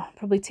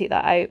take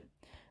that out.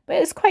 But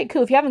it's quite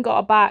cool. If you haven't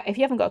got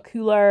a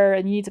cooler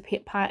and you need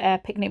a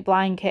picnic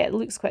blanket, it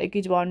looks quite a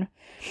good one.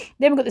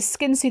 Then we've got the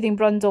Skin Soothing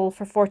Bundle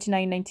for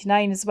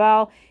 $49.99 as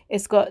well.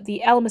 It's got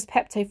the Elemis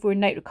Peptide 4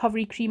 Night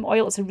Recovery Cream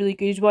Oil. It's a really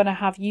good one. I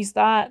have used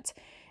that.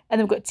 And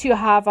then we've got 2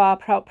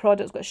 Ahava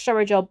products. We've got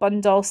Shower Gel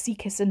Bundle, Sea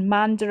Kiss and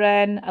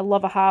Mandarin. I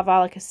love Ahava,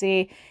 like I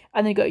say.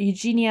 And then we've got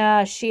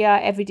Eugenia Shea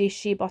Everyday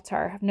Shea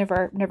Butter. I've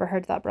never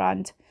heard of that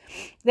brand.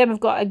 Then we've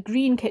got a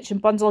Green Kitchen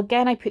Bundle.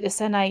 Again, I put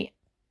this in. I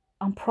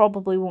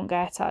probably won't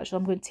get it, actually.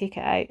 I'm going to take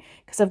it out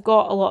because I've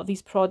got a lot of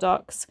these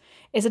products.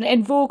 It's an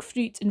In Vogue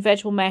fruit and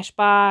vegetable mesh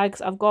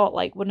bags. I've got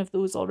like one of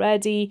those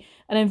already.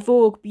 An In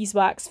Vogue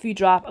beeswax food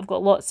wrap. I've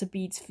got lots of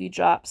beads food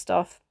wrap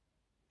stuff.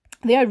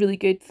 They are really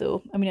good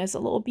though. I mean, it's a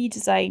little bee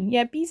design.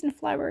 Yeah, bees and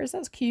flowers.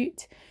 That's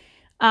cute.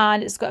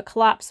 And it's got a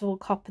collapsible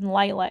cup in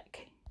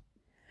lilac.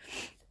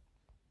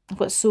 I've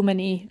got so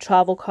many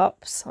travel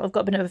cups. I've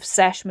got a bit of an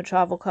obsession with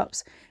travel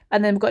cups.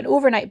 And then we've got an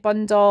overnight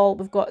bundle.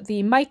 We've got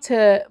the my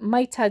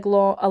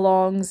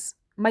tag-alongs.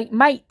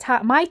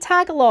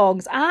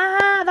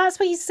 Ah, that's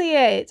what you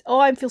say it. Oh,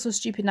 I feel so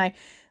stupid now.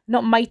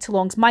 Not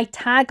mite-alongs, my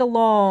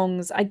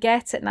tag-alongs. I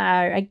get it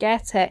now. I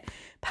get it.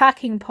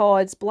 Packing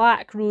pods,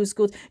 black, rose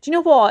gold. Do you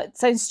know what? It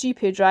sounds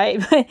stupid,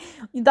 right?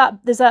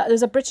 There's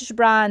a British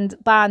band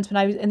when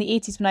I was in the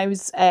 80s when I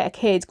was a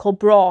kid called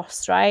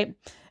Bros, right?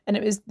 And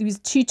there was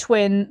two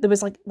twins,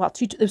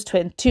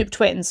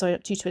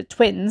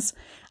 twins,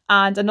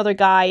 and another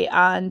guy,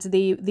 and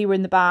they were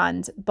in the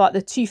band, but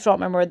the 2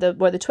 frontmen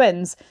were the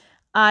twins.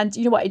 And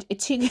you know what, it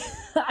took,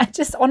 I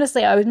just,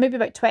 honestly, I was maybe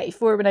about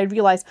 24 when I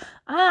realised,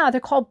 they're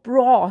called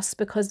Bros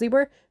because they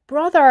were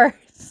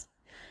brothers.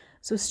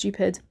 So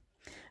stupid.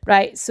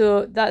 Right,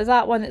 so that's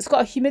that one. It's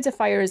got a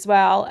humidifier as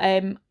well.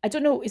 I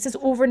don't know, it says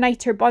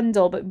overnighter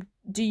bundle, but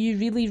do you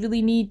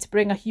really need to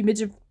bring a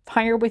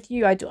humidifier with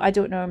you? I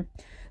don't know.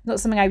 Not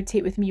something I would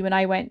take with me when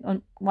I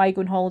go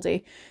on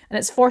holiday. And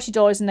it's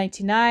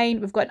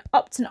 $40.99. We've got an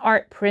Upton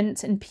Art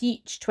print in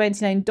peach,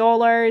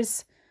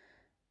 $29.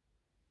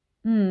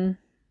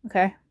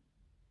 Okay.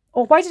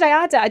 Oh, why did I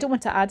add it? I don't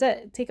want to add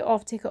it. Take it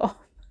off.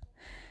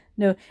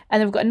 No. And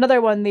then we've got another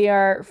one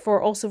there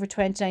also for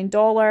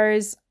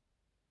 $29.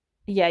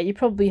 Yeah, you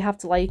probably have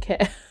to like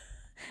it.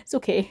 It's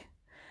okay.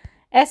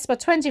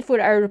 Espa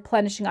 24-hour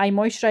replenishing eye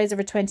moisturizer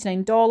for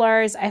 $29.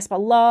 Espa,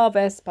 love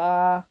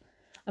Espa.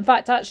 In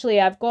fact,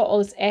 actually, I've got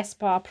all these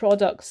Espa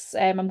products.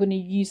 I'm going to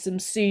use them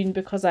soon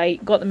because I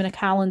got them in a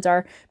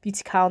calendar,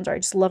 beauty calendar. I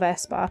just love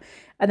Espa.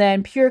 And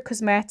then Pure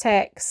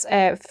Cosmetics,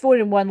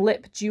 4-in-1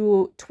 Lip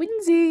Duo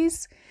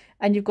Twinsies.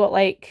 And you've got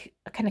like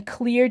a kind of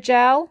clear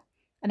gel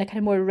and a kind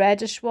of more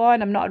reddish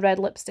one. I'm not a red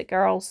lipstick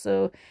girl,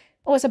 so...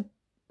 Oh, is it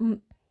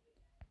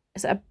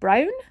a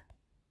brown?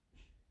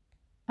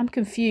 I'm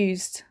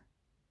confused.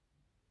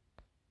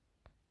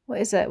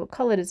 What is it? What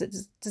colour is it?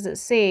 Does it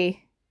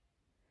say?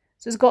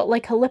 So it's got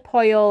like a lip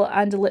oil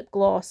and a lip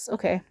gloss.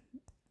 Okay.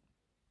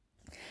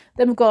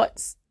 Then we've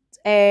got,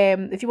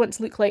 if you want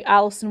to look like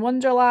Alice in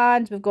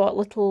Wonderland, we've got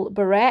little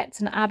barrettes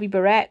and Abby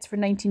barrettes for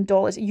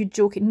 $19. Are you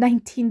joking?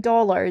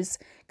 $19?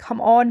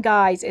 Come on,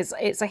 guys.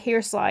 It's a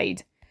hair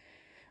slide.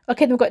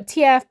 Okay, then we've got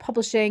TF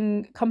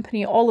Publishing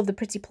Company, all of the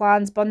Pretty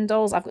Plans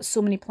bundles. I've got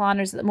so many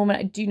planners at the moment,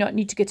 I do not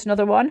need to get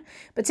another one.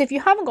 But if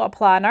you haven't got a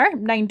planner,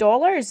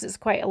 $9 is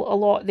quite a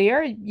lot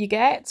there you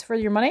get for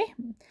your money.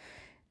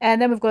 And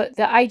then we've got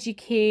the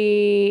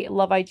IGK,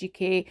 love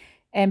IGK,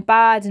 and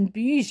Bad and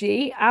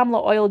Bougie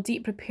Amla Oil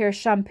Deep Repair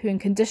Shampoo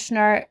and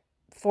Conditioner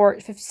for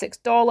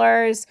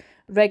 $56.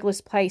 Regular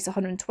price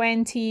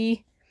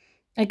 $120.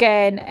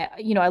 Again,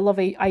 you know, I love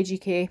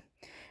IGK.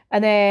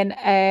 And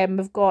then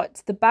we've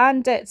got the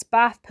Bandits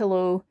Bath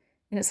Pillow,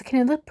 and it's a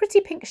kind of pretty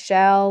pink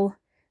shell.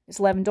 It's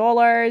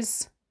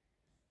 $11.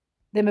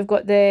 Then we've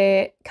got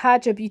the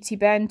Kaja Beauty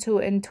Bento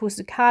in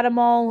toasted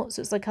caramel.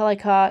 So it's like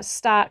a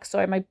stack.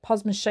 Sorry, my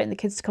husband's shouting the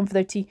kids to come for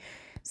their tea.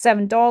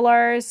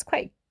 $7. It's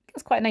quite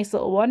a nice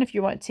little one if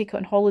you want to take it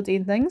on holiday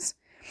and things.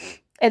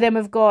 And then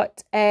we've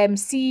got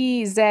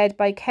CZ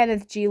by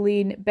Kenneth J.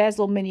 Lane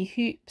bezel mini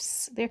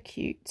hoops. They're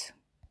cute.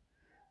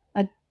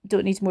 I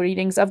don't need more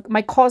earrings.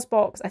 My COS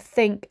box, I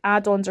think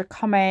add-ons are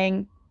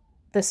coming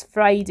this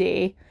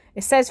Friday.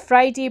 It says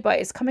Friday, but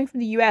it's coming from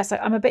the US.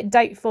 I'm a bit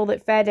doubtful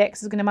that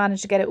FedEx is going to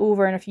manage to get it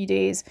over in a few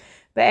days.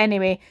 But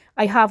anyway,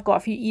 I have got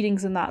a few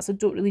earrings in that, so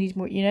don't really need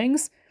more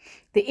earrings.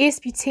 The Ace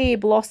Beauté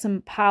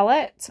Blossom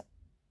Palette.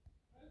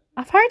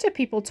 I've heard of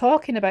people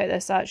talking about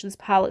this, actually, this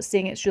palette,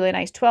 saying it's really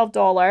nice.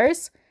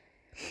 $12.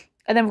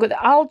 And then we've got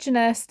the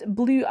Algenist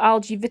Blue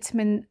Algae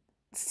Vitamin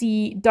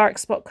C Dark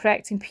Spot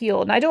Correcting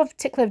Peel. And I don't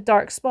particularly have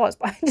dark spots,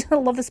 but I just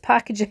love this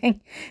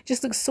packaging. It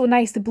just looks so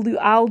nice, the blue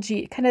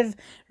algae. It kind of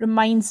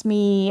reminds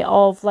me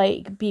of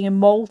like being in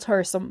Malta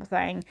or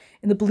something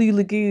in the Blue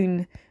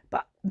Lagoon.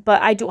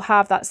 But I don't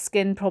have that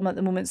skin problem at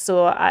the moment,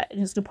 so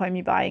there's no point in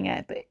me buying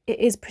it. But it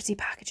is pretty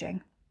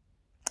packaging.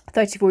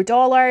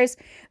 $34.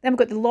 Then we've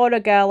got the Laura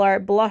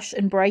Geller Blush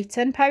and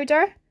Brighten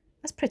powder.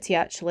 That's pretty,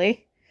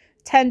 actually.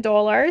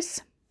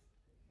 $10.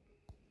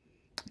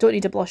 Don't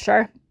need a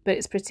blusher, but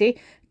it's pretty.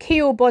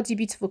 KO Body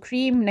Beautiful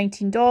Cream,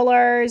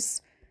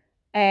 $19.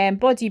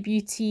 Body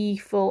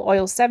Beautiful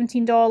Oil,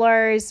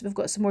 $17. We've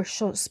got some more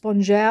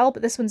Spongel,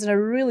 but this one's in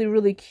a really,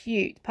 really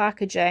cute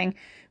packaging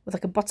with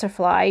like a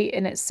butterfly,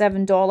 and it's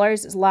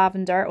 $7. It's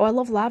lavender. Oh, I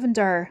love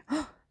lavender.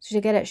 Should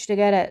I get it? Should I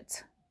get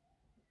it?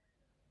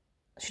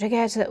 Should I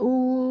get it?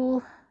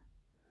 Ooh.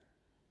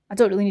 I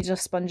don't really need a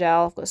sponge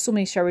gel. I've got so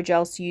many shower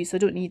gels to use, so I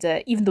don't need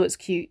it, even though it's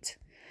cute.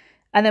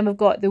 And then we've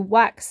got the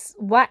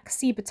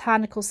Waxy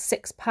Botanical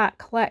 6-pack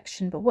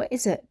collection. But what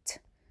is it?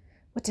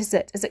 What is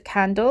it? Is it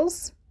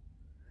candles?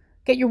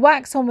 Get your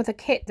wax on with a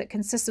kit that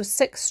consists of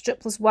 6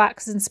 stripless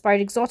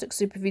wax-inspired exotic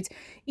superfoods.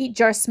 Each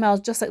jar smells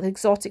just like the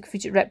exotic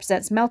food it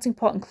represents. Melting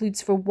pot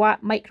includes for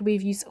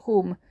microwave use at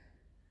home.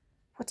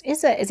 What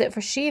is it? Is it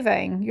for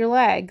shaving your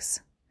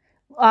legs?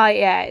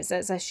 Yeah, it's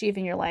a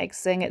shaving your legs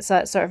thing. It's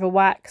a sort of a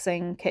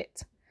waxing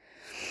kit.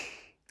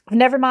 I've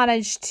never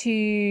managed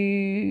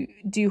to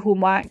do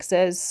home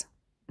waxes.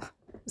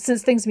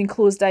 Since things have been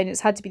closed down, it's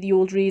had to be the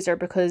old razor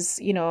because,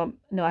 you know,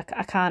 no, I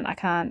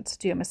can't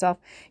do it myself.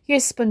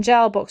 Here's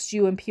Spongel Box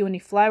Duo and Peony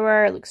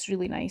Flower. It looks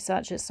really nice,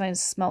 actually. It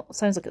sounds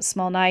like it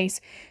smells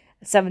nice.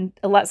 That's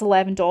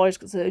 $11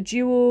 because it's a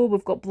duo.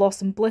 We've got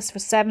Blossom Bliss for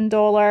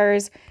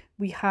 $7.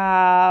 We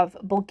have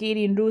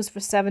Bulgarian Rose for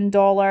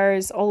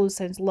 $7. All those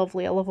sounds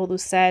lovely. I love all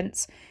those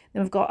scents.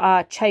 Then we've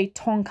got Chai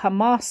Tonka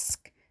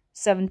Musk,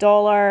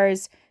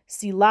 $7.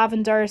 Sea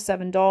Lavender,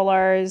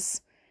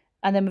 $7.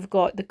 And then we've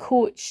got the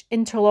Coach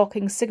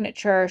Interlocking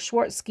Signature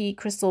Swarovski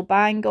Crystal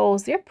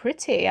Bangles. They're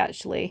pretty,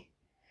 actually.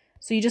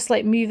 So you just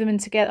like move them in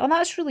together. Oh,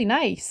 that's really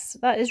nice.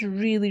 That is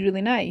really,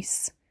 really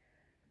nice.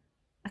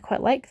 I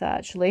quite like that,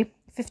 actually.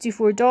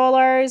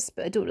 $54,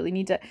 but I don't really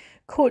need it.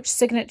 Coach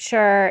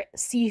Signature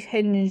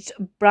Sea-Hinged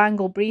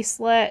Brangle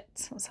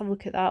Bracelet. Let's have a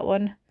look at that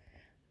one.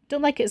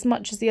 Don't like it as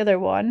much as the other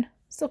one.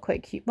 Still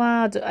quite cute.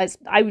 Well,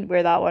 I wouldn't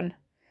wear that one.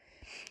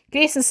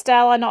 Grace and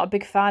Stella, not a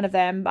big fan of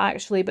them,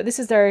 actually. But this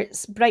is their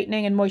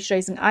Brightening and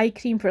Moisturising Eye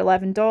Cream for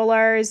 $11.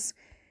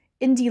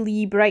 Indie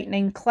Lee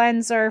Brightening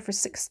Cleanser for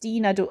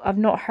 $16. I've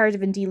not heard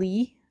of Indie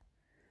Lee,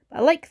 but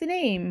I like the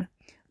name.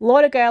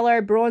 Laura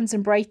Geller Bronze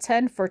and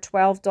Brighten for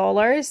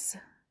 $12.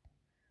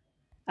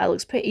 That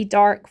looks pretty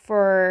dark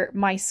for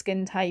my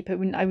skin type. I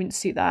wouldn't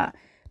suit that,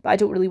 but I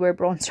don't really wear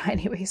bronzer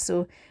anyway.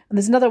 So, and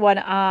there's another one,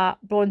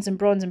 Bronze and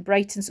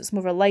Brighten, so it's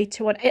more of a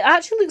lighter one. It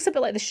actually looks a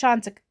bit like the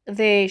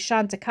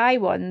Chantecaille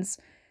ones,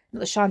 not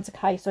the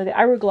Chantecaille, sorry, the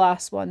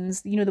Hourglass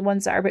ones. You know, the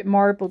ones that are a bit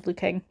marbled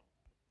looking.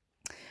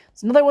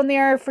 There's another one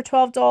there for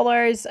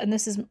 $12, and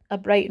this is a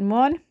Brighten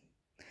one.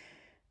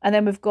 And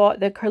then we've got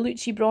the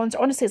Carlucci Bronzer.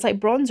 Honestly, it's like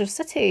Bronzer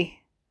City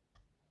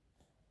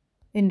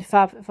in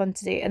Fabfitfun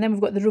today. And then we've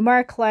got the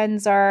Romare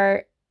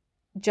Cleanser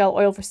Gel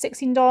Oil for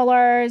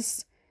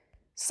 $16.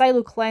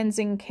 Silo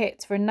Cleansing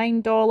Kit for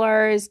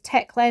 $9.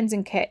 Tech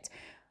Cleansing Kit.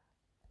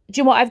 Do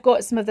you know what? I've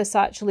got some of this,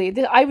 actually.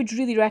 I would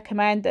really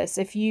recommend this.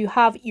 If you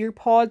have ear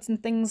pods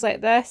and things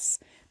like this,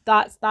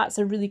 that's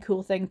a really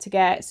cool thing to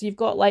get. So you've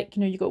got, like,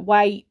 you know, you've got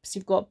wipes,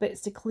 you've got bits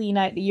to clean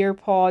out the ear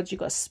pods, you've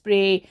got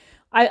spray.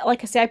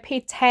 Like I say, I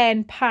paid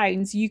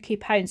 £10 UK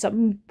pounds, so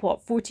I'm,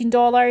 what,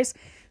 $14?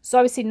 So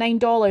I would say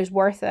 $9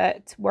 worth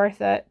it.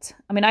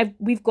 I mean,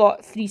 we've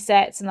got 3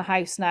 sets in the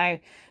house now,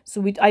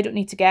 so I don't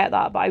need to get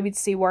that, but I would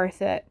say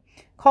worth it.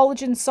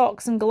 Collagen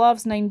socks and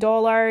gloves,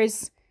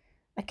 $9.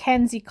 A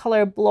Kenzie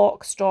Colour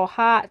Block straw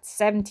hat,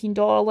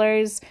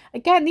 $17.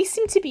 Again, these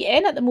seem to be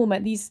in at the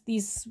moment,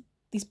 these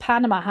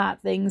Panama hat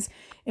things.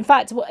 In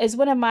fact, is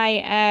one of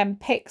my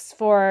picks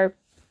for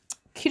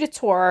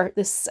Curator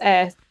this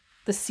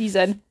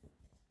season.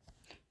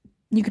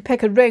 You could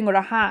pick a ring or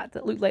a hat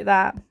that looked like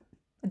that.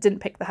 I didn't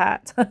pick the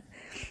hat.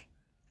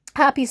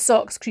 Happy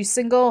Socks Crew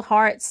Single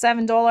Heart,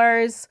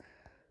 $7.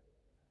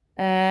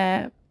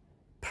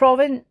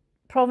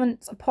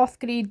 Provence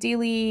Apothecary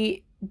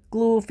Daily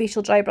Glow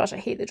Facial Dry Brush. I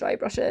hate the dry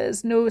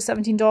brushes. No,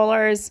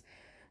 $17.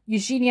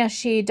 Eugenia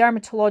Shea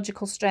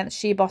Dermatological Strength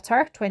Shea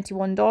Butter,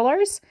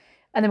 $21.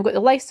 And then we've got the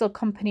Lifestyle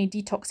Company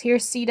Detox Hair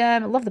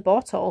Serum. I love the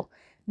bottle.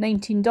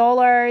 $19.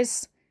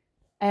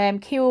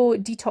 KO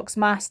Detox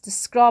Mask to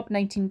Scrub,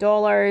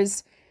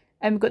 $19.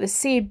 And we've got the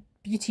Say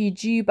Beauty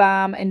Dew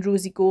Balm in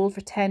Rosy Gold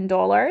for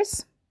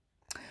 $10.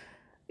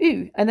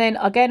 Ooh, and then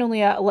again,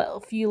 only a little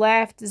few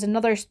left. There's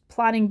another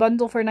planning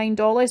bundle for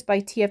 $9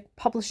 by TF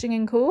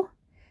Publishing & Co.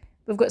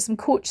 We've got some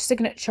Coach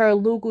Signature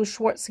Logo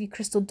Schwarzschild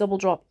Crystal Double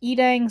Drop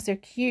earrings. They're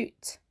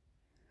cute.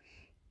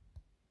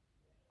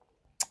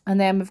 And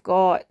then we've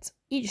got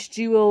Each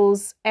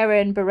Jewels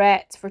Erin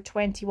Barrett for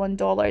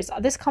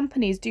 $21. This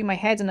company is doing my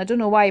head in. I don't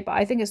know why, but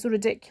I think it's so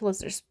ridiculous.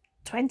 There's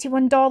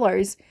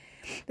 $21.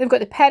 They've got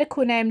the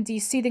Perricone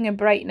MD Soothing and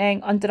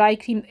Brightening Under Eye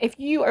Cream. If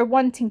you are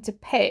wanting to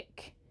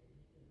pick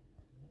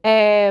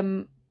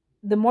the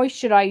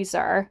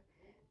moisturizer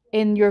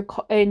in your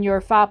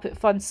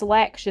Fabfitfun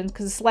selections,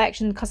 because the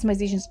selection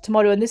customization is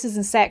tomorrow, and this is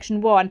in section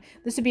 1,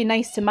 this would be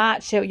nice to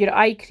match out your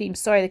eye cream.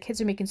 Sorry, the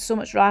kids are making so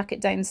much racket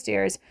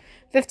downstairs.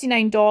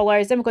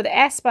 $59. Then we've got the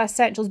Espa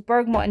Essentials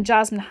Bergamot and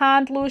Jasmine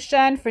Hand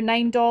Lotion for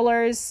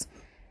 $9.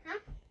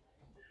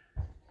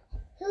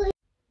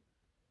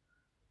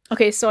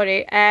 Okay,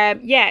 sorry.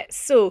 Yeah,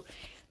 so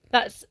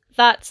that's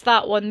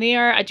that one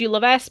there. I do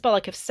love Espa,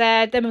 like I've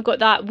said. Then we've got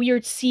that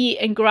weird Sea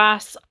and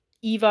Grass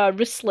Eva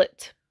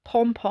wristlet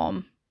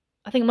pom-pom.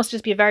 I think it must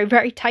just be a very,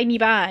 very tiny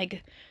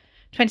bag.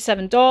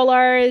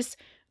 $27.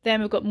 Then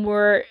we've got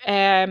more,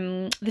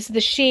 this is the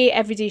Shea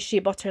Everyday Shea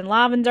Butter and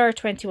Lavender,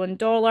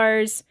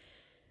 $21.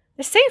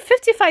 They're saying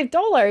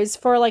 $55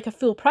 for like a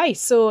full price,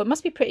 so it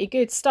must be pretty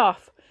good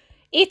stuff.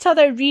 8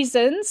 Other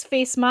Reasons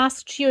Face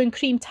Mask Trio and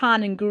Cream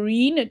Tan and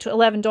Green to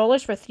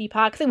 $11 for a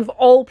 3-pack. I think we've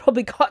all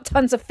probably got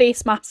tons of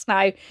face masks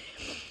now.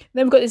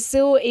 Then we've got the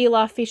Zoe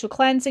Ayla Facial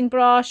Cleansing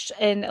Brush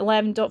in for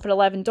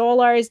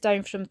 $11,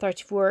 down from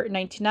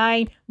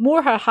 $34.99.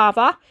 More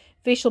Hava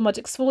Facial Mud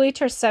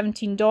Exfoliator,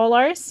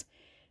 $17.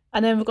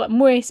 And then we've got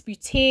Moes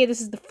Beauté. This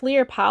is the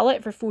Flare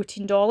palette for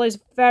 $14.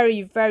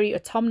 Very, very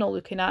autumnal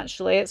looking,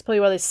 actually. That's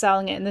probably why they're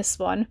selling it in this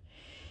one.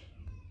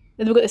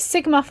 Then we've got the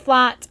Sigma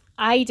Flat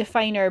Eye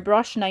Definer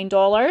Brush,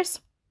 $9.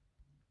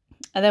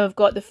 And then we've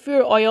got the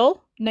Fur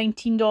Oil,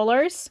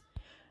 $19.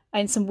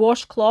 And some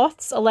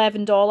washcloths,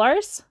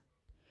 $11.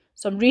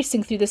 So I'm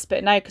racing through this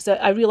bit now because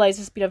I realise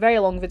this has been a very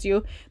long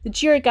video. The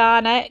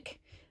Giorganic,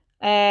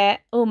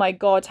 oh my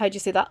god, how do you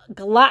say that?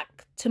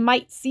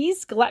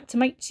 Galactomyces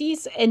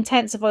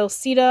Intensive Oil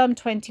Serum,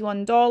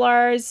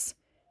 $21.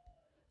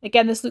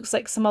 Again, this looks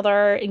like some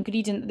other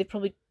ingredient that they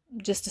probably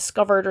just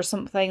discovered or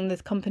something, the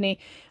company.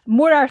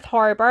 More Earth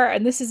Harbour,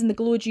 and this is in the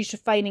Glow Juice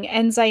Refining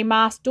Enzyme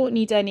Mask. Don't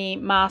need any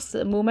masks at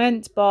the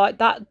moment, but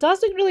that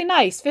does look really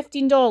nice,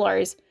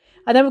 $15.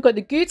 And then we've got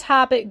the Good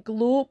Habit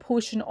Glow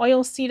Potion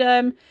Oil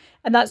Serum,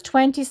 and that's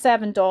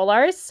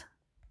 $27.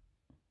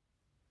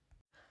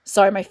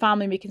 Sorry, my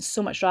family making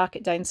so much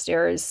racket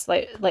downstairs.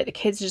 Like the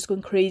kids are just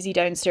going crazy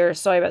downstairs.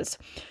 Sorry, but it's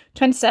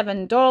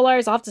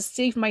 $27. I'll have to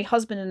save my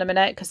husband in a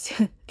minute because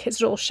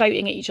kids are all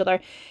shouting at each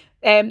other.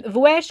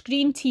 Voesh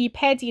Green Tea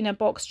Pedi in a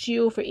Box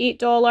Trio for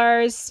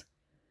 $8.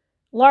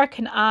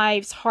 Larkin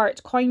Ives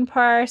Heart Coin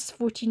Purse,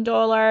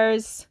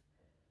 $14.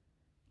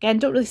 Again,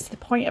 don't really see the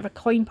point of a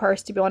coin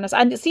purse, to be honest.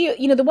 And see,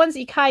 you know, the ones that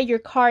you carry your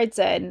cards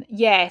in,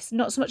 yes,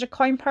 not so much a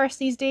coin purse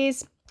these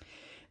days.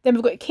 Then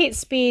we've got Kate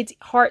Spade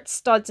Heart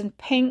Studs in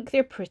pink.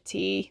 They're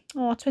pretty.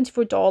 Oh,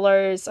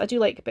 $24. I do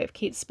like a bit of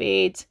Kate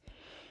Spade.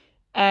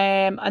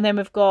 And then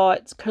we've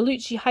got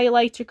Carlucci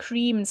Highlighter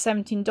Cream in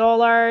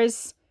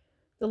 $17.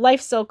 The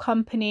Lifestyle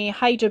Company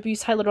Hydra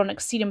Boost Hyaluronic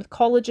Serum with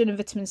Collagen and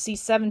Vitamin C,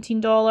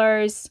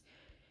 $17.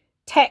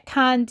 Tech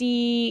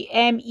Candy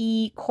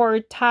ME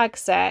Cord Tag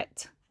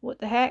Set. What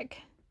the heck?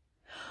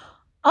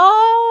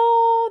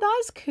 Oh,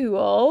 that's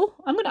cool.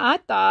 I'm going to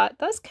add that.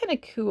 That's kind of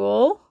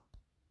cool.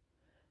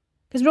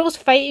 Because we're always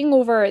fighting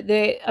over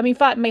the... I mean, in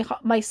fact,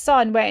 my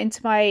son went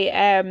into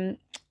my...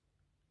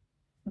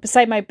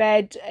 beside my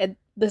bed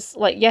this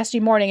like yesterday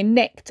morning and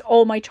nicked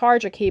all my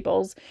charger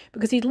cables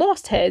because he'd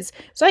lost his.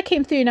 So I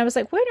came through and I was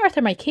like, where on earth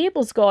are my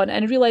cables gone?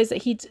 And I realised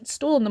that he'd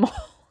stolen them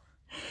all.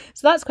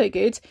 So that's quite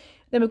good.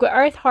 Then we've got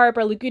Earth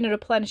Harbour Laguna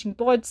Replenishing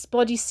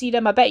Body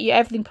Serum. I bet you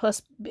everything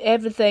plus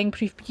everything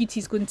Proof Beauty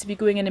is going to be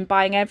going in and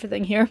buying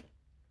everything here.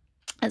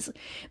 Then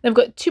we've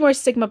got 2 more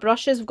Sigma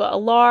brushes. We've got a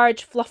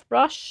large fluff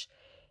brush,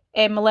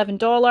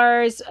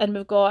 $11. And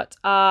we've got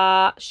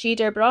a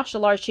shader brush, a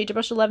large shader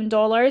brush,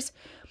 $11.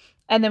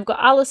 And then we've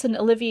got Alison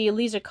Olivier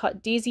Laser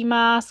Cut Daisy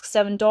Mask,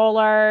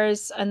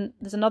 $7. And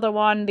there's another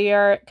one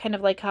there, kind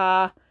of like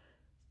a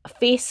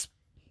face.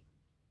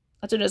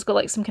 I don't know, it's got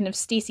like some kind of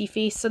Stacey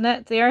face in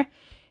it there.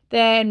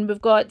 Then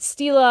we've got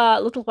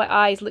Stila Little White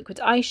Eyes Liquid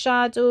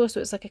Eyeshadow. So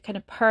it's like a kind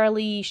of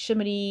pearly,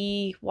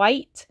 shimmery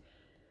white.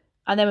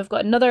 And then we've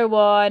got another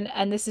one.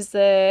 And this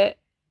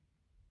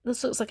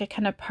looks like a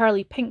kind of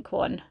pearly pink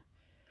one.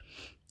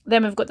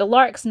 Then we've got the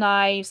Lark's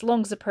Knives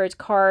Long Zippered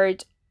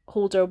Card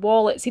holder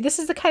wallet. See, this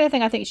is the kind of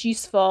thing I think is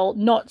useful,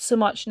 not so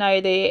much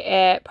now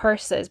the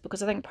purses,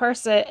 because I think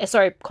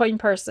coin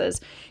purses,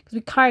 because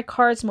we carry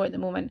cards more at the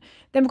moment.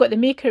 Then we've got the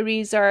Make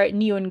Eraser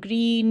Neon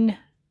Green,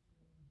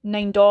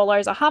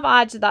 $9. I have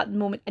added that at the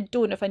moment. I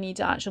don't know if I need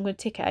it actually. I'm going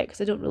to take it out because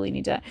I don't really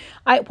need it.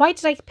 Why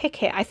did I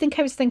pick it? I think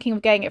I was thinking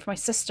of getting it for my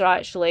sister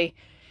actually.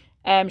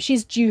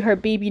 She's due her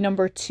baby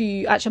number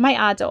 2. Actually, I might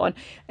add it on.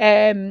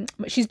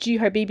 She's due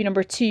her baby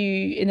number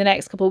 2 in the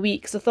next couple of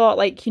weeks. I thought,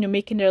 like, you know,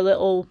 making her a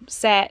little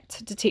set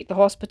to take the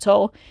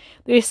hospital.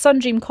 The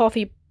Sundream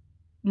Coffee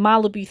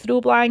Malibu throw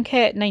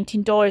blanket,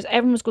 $19.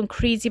 Everyone was going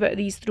crazy about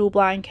these throw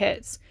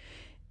blankets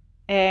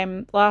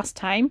last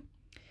time.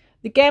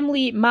 The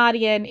Gemly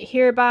Marion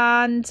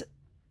hairband.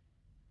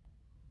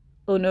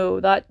 Oh no,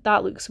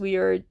 that looks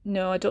weird.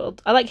 No, I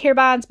don't. I like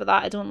hairbands, but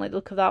I don't like the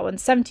look of that one.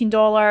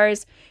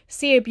 $17.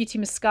 Sia Beauty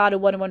Mascara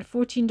 101,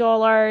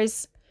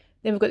 $14.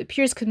 Then we've got the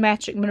Pure's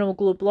Cosmetic Mineral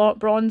Glow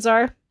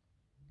Bronzer.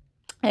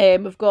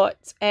 We've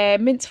got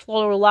Mint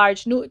Floral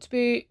Large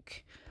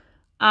Notebook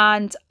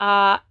and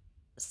a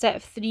set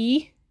of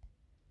 3.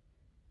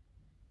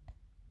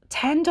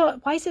 $10.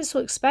 Why is it so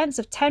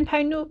expensive?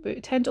 £10 notebook,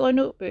 $10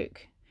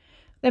 notebook.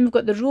 Then we've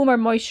got the Romer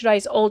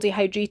Moisturised All Day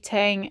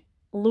Hydrating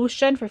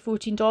Lotion for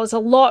 $14. A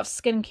lot of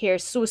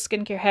skincare, so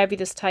skincare heavy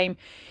this time.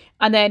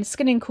 And then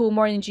Skin & Co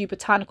Morning Dew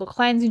Botanical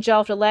Cleansing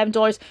Gel for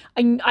 $11.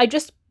 I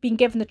just been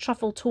given the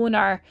truffle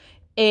toner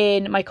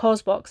in my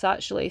Cosbox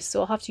actually, so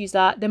I'll have to use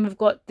that. Then we've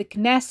got the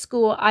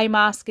Kinesco Eye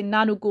Mask and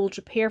Nano Gold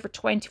Repair for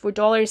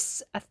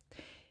 $24.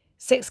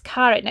 6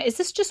 carat. Now, is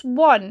this just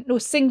one? No,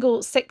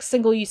 6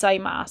 single-use eye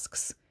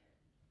masks.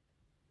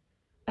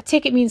 I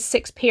take it means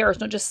 6 pairs,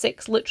 not just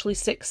 6, literally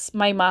 6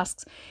 my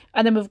masks.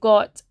 And then we've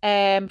got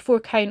 4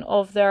 count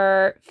of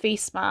their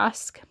face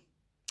mask.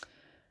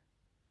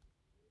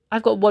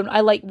 I've got one.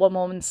 I like One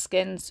Woman's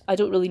Skins. I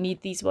don't really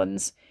need these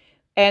ones.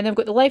 And then we've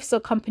got the Lifestyle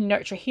Company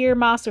Nurture Hair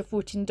Mask for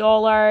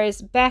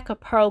 $14. Becca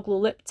Pearl Glow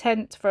Lip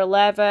Tint for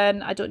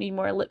 $11. I don't need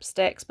more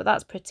lipsticks, but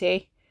that's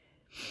pretty.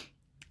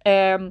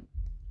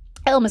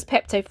 Elemis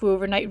Peptide 4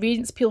 Overnight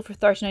Radiance Peel for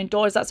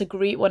 $39. That's a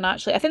great one,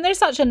 actually. I think there's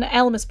such an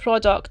Elemis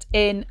product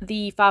in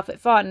the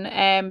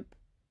Fabfitfun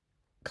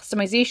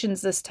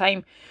customizations this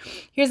time.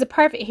 Here's the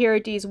Perfect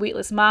Hair Days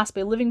Weightless Mask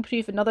by Living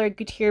Proof, another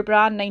good hair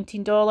brand,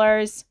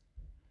 $19.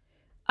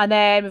 And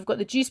then we've got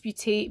the Juice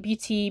Beauty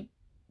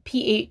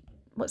P8,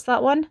 what's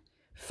that one?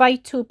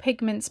 Phyto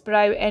Pigments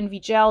Brow Envy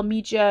Gel,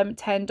 medium,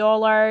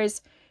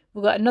 $10.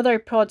 We've got another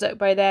product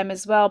by them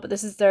as well, but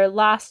this is their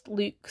Last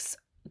Looks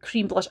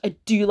cream blush. I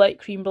do like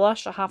cream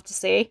blush, I have to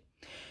say.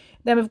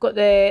 Then we've got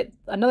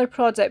another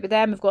product with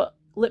them. We've got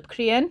Lip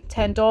Crayon,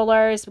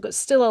 $10. We've got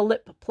Still a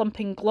Lip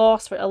Plumping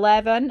Gloss for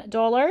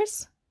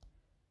 $11.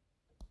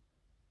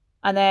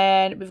 And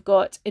then we've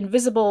got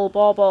Invisible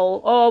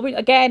Bauble. Oh,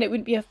 again, it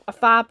wouldn't be a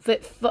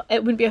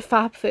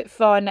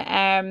Fabfitfun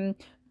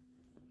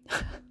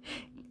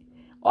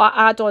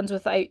add-ons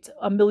without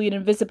a million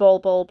Invisible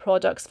Ball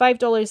products.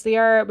 $5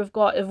 there. We've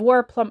got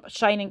Ivor Plump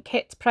Shining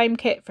Kit Prime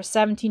Kit for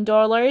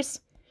 $17.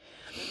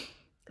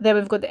 Then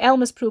we've got the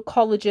Elemis Pro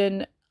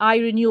Collagen Eye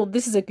Renewal.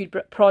 This is a good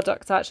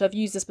product, actually. I've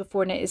used this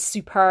before and it is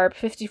superb.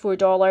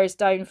 $54,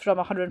 down from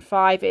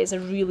 $105. It is a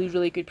really,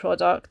 really good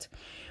product.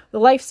 The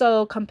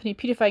Lifestyle Company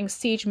Purifying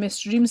Sage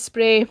Mist Room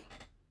Spray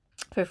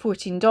for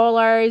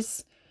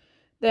 $14.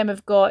 Then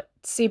we've got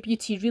Say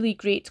Beauty Really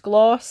Great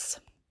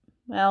Gloss.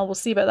 Well, we'll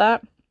see about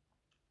that.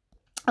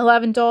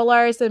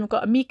 $11. Then we've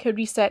got Amika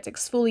Reset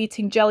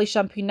Exfoliating Jelly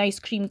Shampoo Nice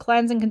Cream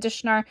Cleansing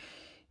Conditioner.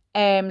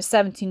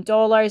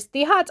 $17.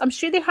 They had, I'm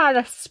sure they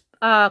had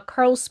a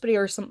curl spray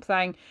or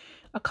something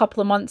a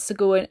couple of months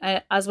ago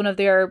as one of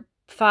their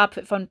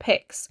Fabfitfun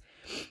picks.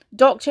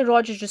 Dr.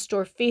 Rogers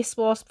Restore Face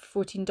Wash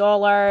for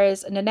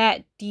 $14. And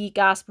Nanette D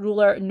Gasp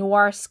Roller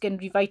Noir Skin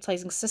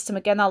Revitalizing System.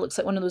 Again, that looks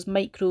like one of those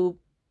micro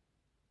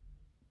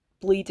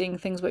bleeding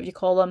things, whatever you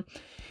call them.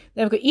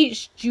 Then we've got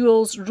Each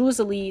Jewels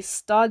Rosalie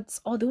Studs.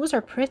 Oh, those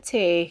are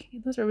pretty.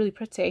 Those are really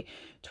pretty.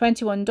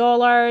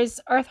 $21.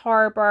 Earth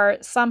Harbour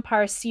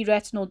Sampire C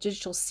Retinol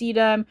Digital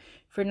Serum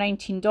for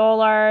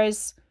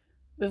 $19.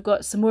 We've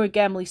got some more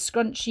Gemly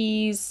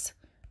Scrunchies.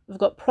 We've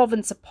got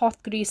Provence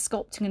Apothecary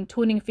Sculpting and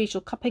Toning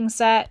Facial Cupping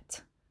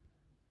Set.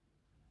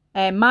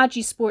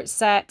 Magi Sports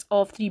Set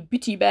of 3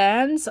 Beauty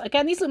Bands.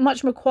 Again, these look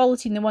much more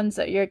quality than the ones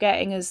that you're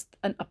getting as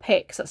a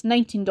pick. So that's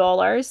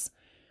 $19.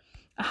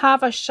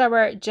 Hava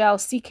Shower Gel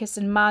Sea Kiss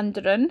and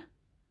Mandarin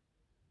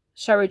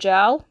Shower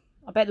Gel.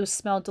 I bet those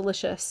smell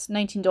delicious.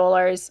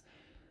 $19.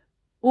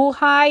 Oh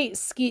Hi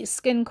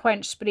Skin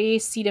Quench Spray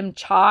Serum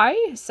Chai,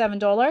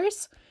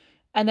 $7.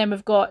 And then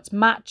we've got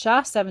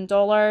Matcha,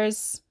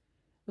 $7.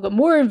 We've got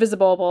more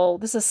Invisible Ball.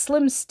 This is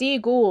Slim Stay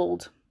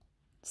Gold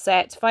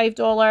set,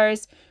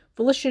 $5.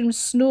 Volition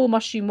Snow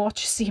Mushroom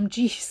Water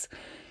CMGs,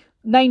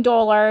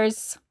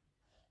 $9.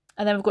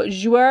 And then we've got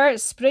Jouer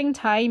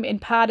Springtime in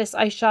Paris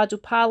eyeshadow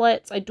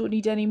palettes. I don't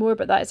need any more,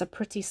 but that is a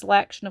pretty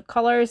selection of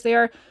colours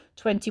there.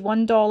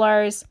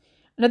 $21.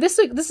 Now this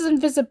is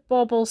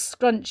Invisible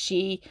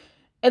Scrunchie.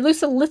 It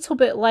looks a little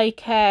bit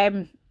like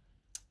the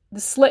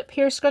Slip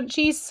hair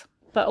scrunchies.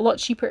 but a lot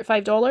cheaper at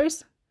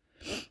 $5.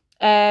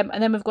 And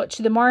then we've got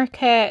To The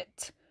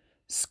Market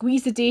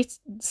Squeeze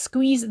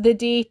the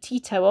Day tea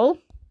towel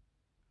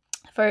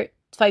for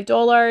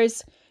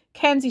 $5.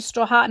 Kenzie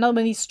straw hat, another one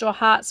of these straw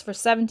hats for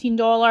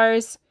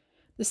 $17.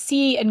 The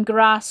Sea and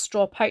Grass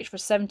straw pouch for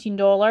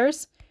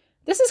 $17.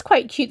 This is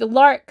quite cute. The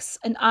Larks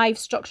and Ive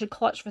structured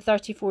clutch for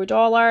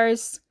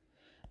 $34.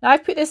 Now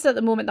I've put this at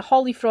the moment, the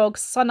Holly Frog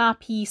Sun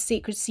Api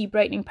Sacred Sea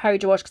Brightening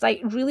Powder Wash, because I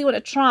really want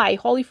to try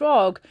Holly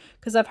Frog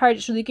because I've heard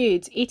it's really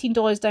good.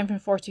 $18 down from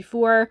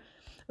 $44.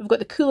 We've got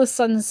the Coolest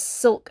Sun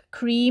Silk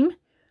Cream.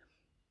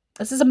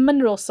 This is a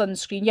mineral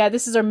sunscreen. Yeah,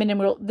 this is our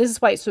mineral. This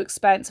is why it's so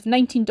expensive.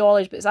 $19,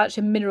 but it's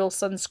actually a mineral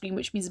sunscreen,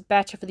 which means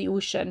better for the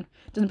ocean.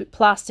 It doesn't put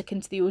plastic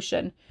into the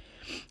ocean.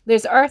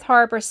 There's Earth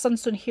Harbour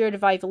Sunstone Hair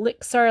Revive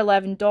Elixir,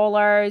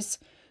 $11.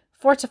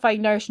 Fortify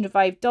Nourish and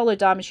Revive Duller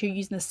Damage Hair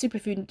using the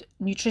superfood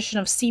nutrition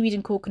of seaweed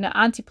and coconut,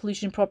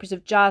 anti-pollution properties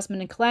of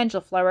jasmine and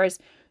calendula flowers.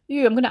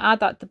 Ooh, I'm going to add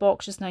that to the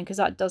box just now because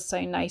that does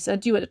sound nice. I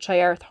do want to try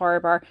Earth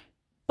Harbour,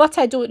 but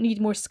I don't need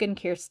more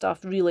skincare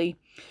stuff, really.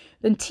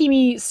 Then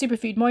Teamy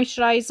Superfood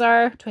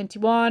Moisturiser,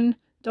 $21.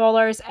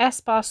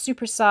 Espa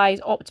Super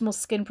Size Optimal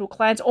Skin Pro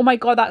Cleanse. Oh my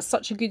god, that's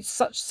such a good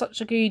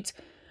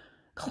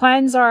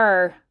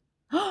cleanser.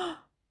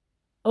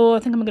 Oh, I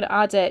think I'm going to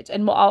add it,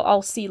 and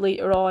I'll see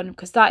later on,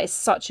 because that is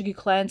such a good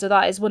cleanser.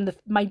 That is one of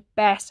my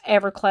best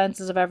ever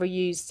cleansers I've ever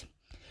used.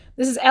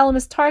 This is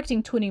Elemis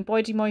Targeting Toning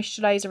Body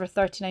Moisturiser for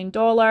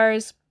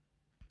 $39.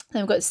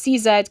 Then we've got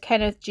CZ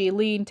Kenneth J.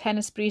 Lane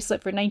Tennis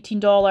Bracelet for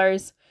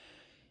 $19.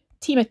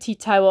 Tima Tea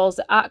Towels,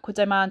 the Aqua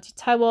Diamante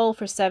Towel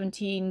for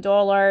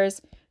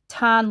 $17.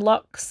 Tan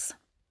Luxe,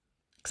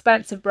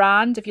 expensive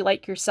brand if you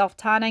like your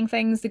self-tanning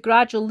things. The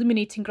Gradual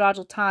Illuminating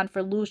Gradual Tan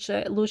for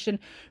lotion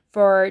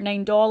for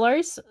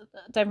 $9,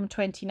 down from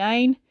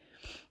 $29.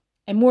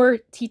 And more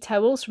tea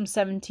towels from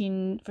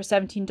 $17.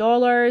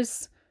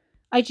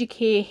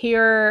 IGK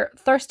Hair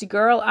Thirsty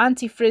Girl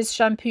Anti-Frizz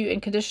Shampoo and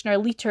Conditioner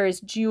Litres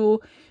Duo,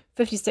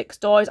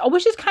 $56. I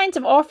wish it kind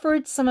of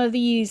offered some of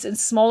these in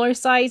smaller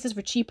sizes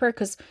for cheaper,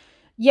 because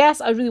yes,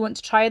 I really want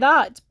to try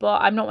that,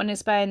 but I'm not going to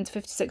spend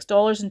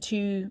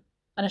 $56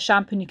 on a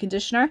shampoo and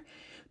conditioner.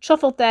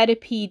 Truffle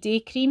Therapy Day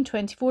Cream,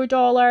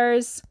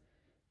 $24.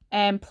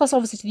 Plus,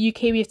 obviously, to the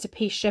UK, we have to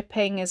pay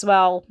shipping as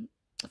well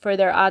for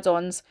their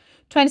add-ons.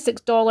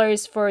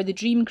 $26 for the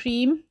Dream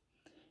Cream.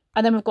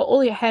 And then we've got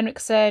Ole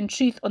Henriksen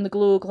Truth on the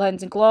Glow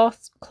Cleansing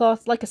Cloth.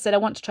 Like I said, I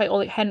want to try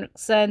Ole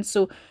Henriksen,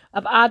 so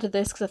I've added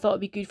this because I thought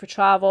it'd be good for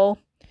travel.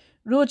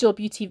 Rodial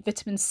Beauty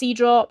Vitamin C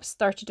Drops,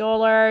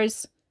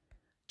 $30.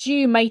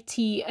 Dew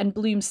Mighty and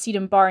Bloom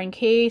Serum Bar and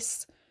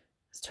Case,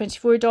 it's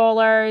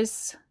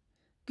 $24.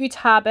 Good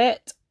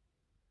Habit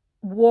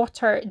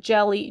Water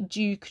Jelly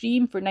Dew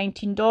Cream for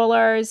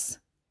 $19.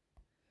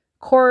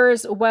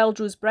 Kors Wild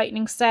Rose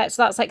Brightening Set.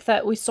 So that's like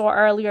that we saw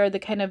earlier, the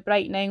kind of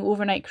brightening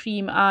overnight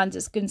cream, and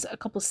it's got a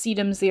couple of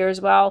serums there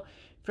as well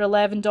for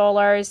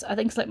 $11. I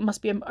think it's like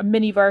must be a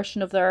mini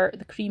version of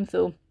the cream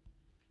though.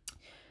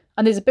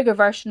 And there's a bigger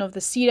version of the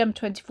serum,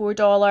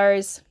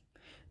 $24.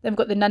 Then we've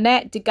got the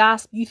Nanette De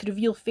Gasp Youth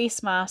Reveal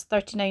Face Mask,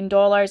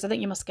 $39. I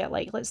think you must get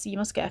like, let's see, you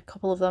must get a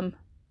couple of them.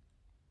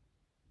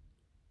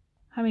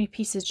 How many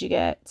pieces do you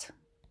get?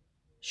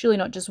 Surely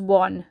not just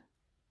one.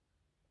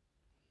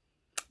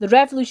 The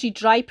Revolutionary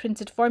Dry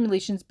Printed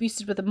Formulation is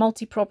boosted with a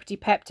multi-property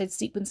peptide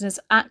sequence and is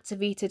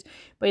activated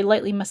by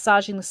lightly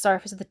massaging the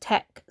surface of the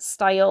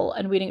textile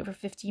and wearing it for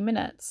 15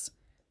 minutes.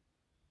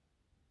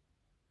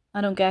 I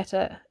don't get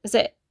it. Is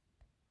it?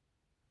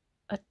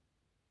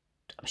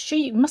 I'm sure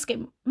you must get...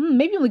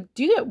 maybe only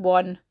do get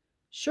one.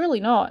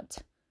 Surely not.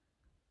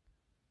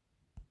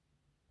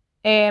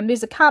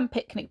 There's a Camp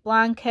Picnic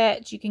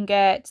Blanket. You can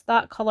get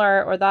that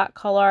colour or that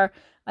colour,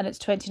 and it's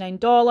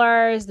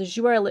 $29. The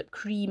Jouer Lip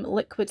Cream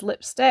Liquid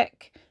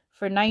Lipstick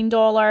for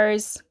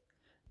 $9.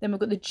 Then we've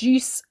got the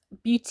Juice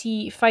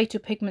Beauty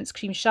Phytopigments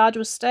Cream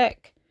Shadow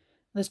Stick.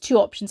 There's two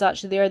options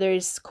actually there.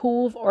 There's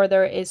Cove or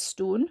there is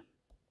Stone.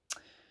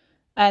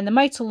 And the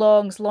Mighty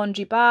Longs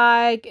Laundry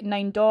Bag,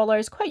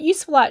 $9. Quite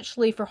useful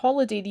actually for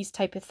holiday, these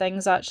type of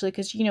things actually,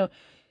 because you know,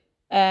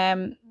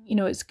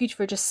 it's good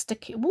for just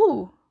sticking.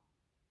 Whoa.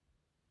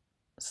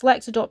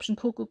 Selected option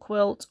Cocoa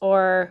Quilt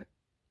or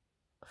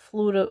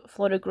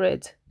Flora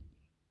Grid.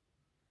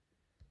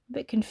 A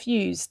bit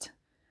confused.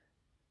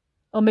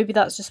 Or maybe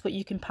that's just what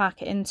you can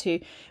pack it into.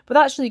 But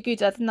that's really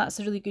good. I think that's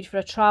really good for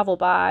a travel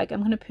bag. I'm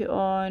going to put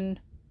on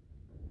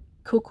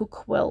Cocoa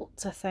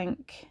Quilt, I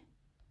think.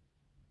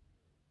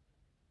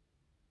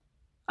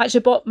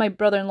 Actually, I bought my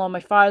brother-in-law and my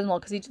father-in-law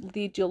because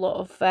they do a lot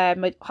of...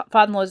 my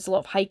father-in-law does a lot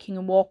of hiking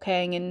and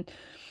walking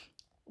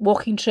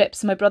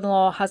trips. And my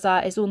brother-in-law has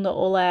his own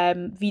little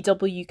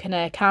VW kind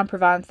of camper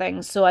van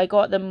thing. So I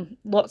got them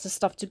lots of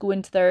stuff to go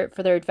into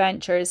for their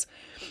adventures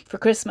for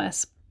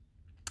Christmas.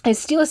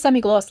 It's Stila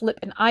Semi-Gloss Lip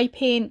and Eye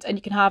Paint, and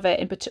you can have it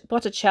in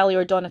Botticelli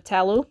or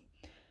Donatello.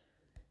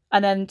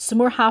 And then some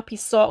more Happy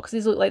Socks.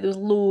 These look like those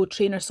low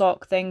trainer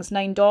sock things,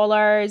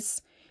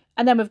 $9.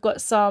 And then we've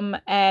got some,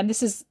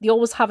 they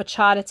always have a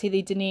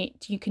charity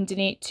you can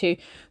donate to.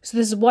 So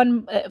this is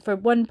one for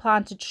One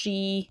Planted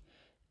Tree.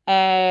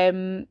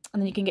 And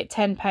then you can get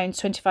 £10,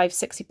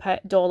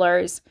 $25,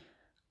 $60.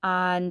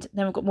 And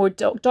then we've got more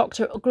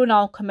Dr. Grown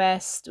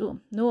Alchemist. Oh,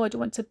 no, I don't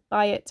want to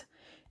buy it.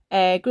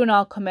 Grown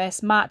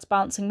Alchemist Matte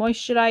Balancing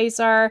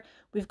Moisturiser.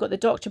 We've got the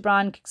Dr.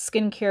 Brand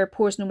Skincare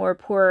Pores No More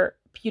Pore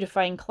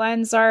Purifying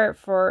Cleanser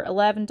for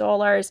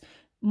 $11.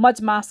 Mud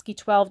Masky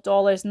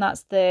 $12, and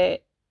that's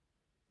the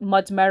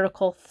Mud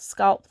Miracle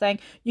scalp thing.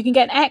 You can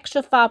get an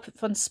extra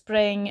Fabfitfun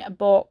Spring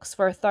box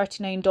for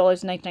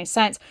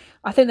 $39.99.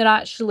 I think they're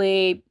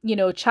actually, you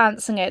know,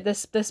 chancing it,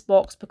 this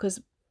box, because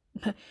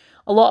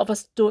a lot of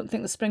us don't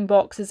think the spring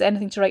box is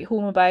anything to write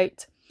home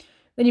about.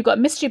 Then you've got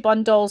mystery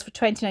bundles for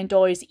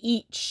 $29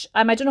 each.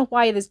 I don't know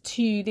why there's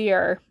two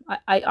there.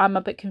 I'm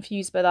a bit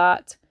confused by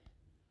that.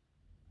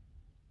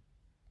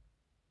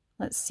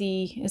 Let's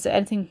see. Is there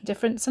anything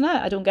different in it?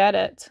 I don't get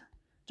it. I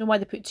don't know why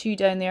they put two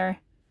down there.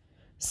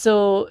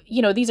 So,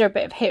 you know, these are a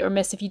bit of hit or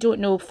miss. If you don't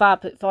know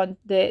Fabfitfun,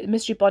 the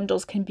mystery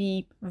bundles can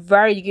be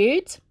very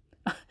good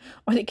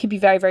or they can be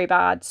very, very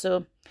bad.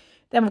 So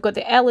then we've got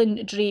the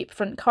Ellen Drape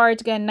front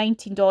cardigan,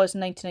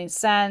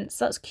 $19.99.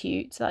 That's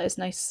cute. That is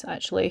nice,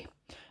 actually.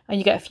 And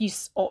you get a few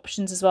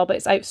options as well, but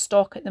it's out of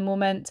stock at the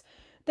moment.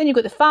 Then you've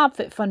got the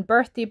Fabfitfun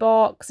birthday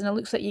box, and it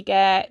looks like you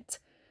get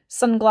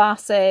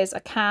sunglasses, a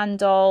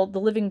candle,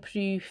 the living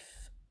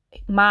proof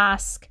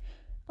mask,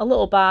 a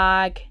little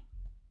bag,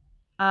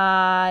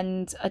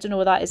 and I don't know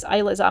what that is.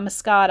 Eyelid, is that a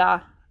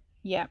mascara?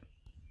 Yeah.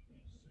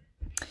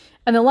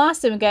 And the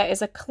last thing we get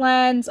is a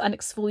Cleanse and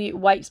Exfoliate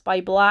Wipes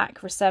by Black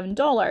for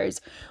 $7.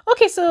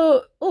 Okay,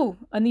 so, oh,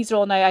 and these are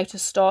all now out of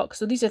stock.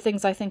 So these are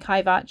things I think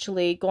I've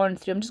actually gone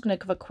through. I'm just going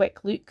to give a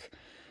quick look.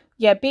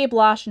 Yeah, Babe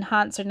Lash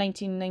Enhancer,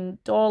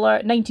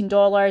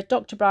 $19.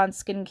 Dr. Brand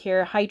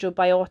Skincare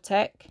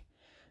Hydrobiotic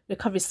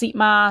Recovery Sleep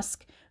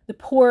Mask. The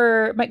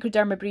Pore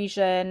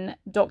Microdermabrasion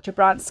Dr.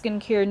 Brand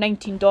Skincare,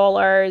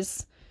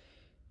 $19.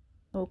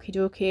 Okie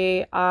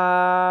dokie.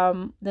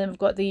 Then we've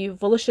got the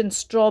Volition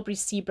Strawberry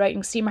Sea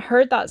Brightening Serum. I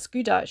heard that's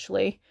good,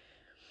 actually.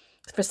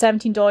 For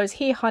 $17.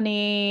 Hey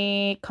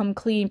Honey Come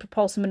Clean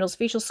Propulsive Minerals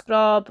Facial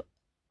Scrub,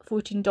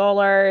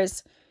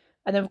 $14.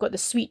 And then we've got the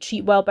Sweet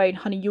Treat Wellbound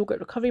Honey Yogurt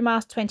Recovery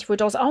Mask,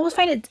 $24. I always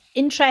find it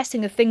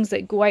interesting the things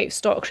that go out of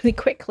stock really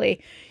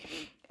quickly.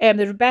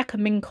 The Rebecca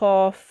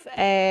Minkoff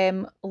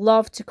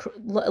Love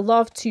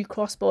to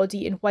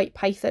Crossbody in White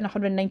Python,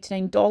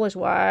 $199.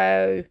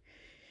 Wow.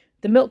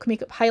 The Milk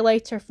Makeup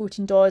Highlighter,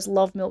 $14.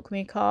 Love Milk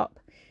Makeup.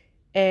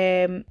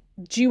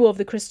 Duo of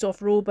the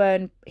Christophe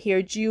Robin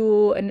Hair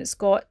Duo, and it's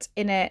got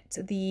in it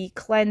the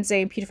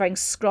Cleansing Purifying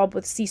Scrub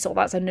with Sea Salt.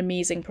 That's an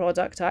amazing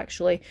product,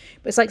 actually.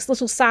 But it's like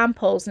little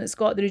samples, and it's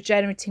got the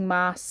Regenerating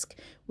Mask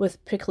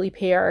with Prickly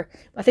Pear.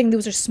 I think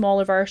those are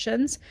smaller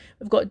versions.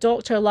 We've got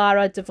Dr.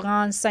 Lara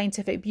Devran's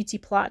Scientific Beauty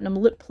Platinum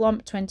Lip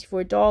Plump,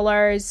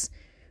 $24.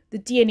 The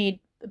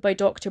DNA by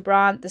Dr.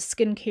 Brandt, the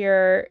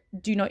Skincare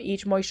Do Not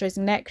Age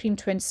Moisturizing Neck Cream,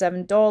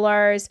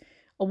 $27.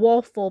 A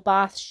Waffle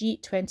Bath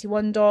Sheet,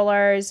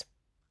 $21.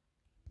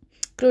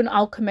 Grown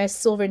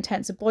Alchemist Silver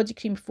Intensive Body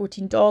Cream,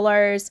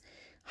 $14.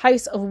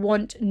 House of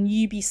Want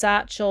Newbie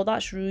Satchel,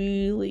 that's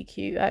really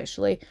cute,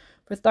 actually,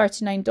 for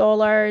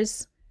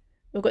 $39.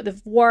 We've got the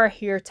War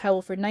Hair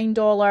Towel for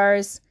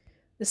 $9.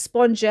 The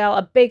Sponge Gel,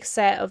 a big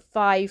set of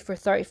 5 for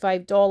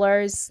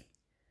 $35.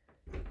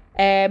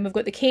 We've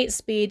got the Kate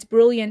Spade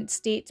Brilliant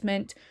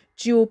Statement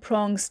Dual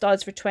Prong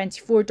Studs for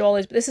 $24.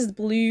 But this is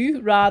blue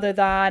rather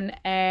than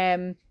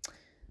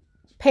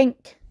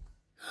pink.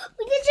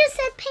 We just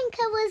said pink.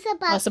 I was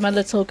about. Oh, so my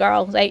little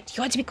girl, right?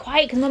 You want to be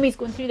quiet because Mummy's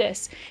going through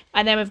this.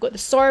 And then we've got the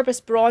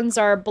Sorbus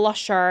Bronzer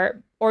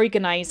Blusher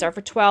Organizer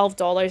for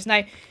 $12.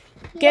 Now,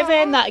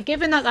 given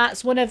that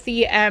that's one of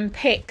the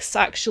picks,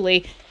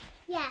 actually.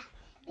 Yeah.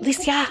 At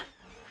least, yeah.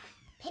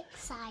 Pick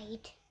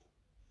side.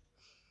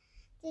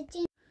 Did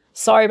you?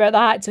 Sorry about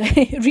that.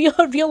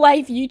 real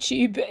life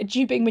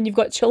YouTubing when you've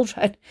got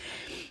children.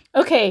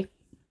 Okay.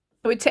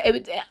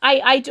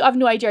 I have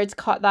no idea how to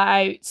cut that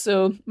out.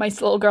 So my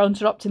little girl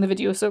interrupting the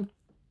video. So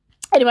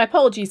anyway,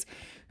 apologies.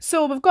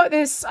 So we've got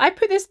this. I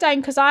put this down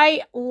because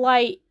I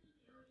like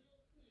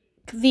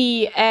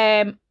the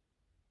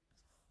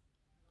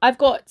I've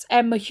got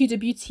my Huda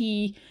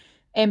Beauty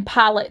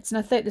palettes, and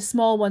I think the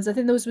small ones, I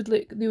think those would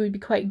be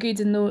quite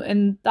good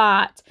in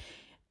that.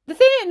 The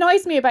thing that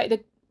annoys me about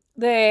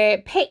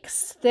the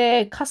picks,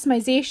 the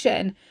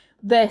customization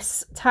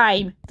this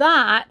time,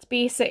 that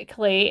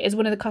basically is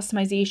one of the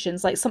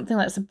customizations, like something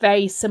that's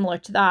very similar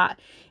to that,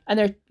 and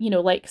they're, you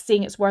know, like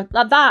saying it's worth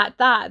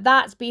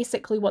that's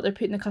basically what they're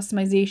putting the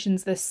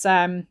customizations this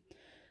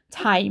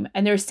time,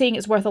 and they're saying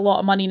it's worth a lot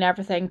of money and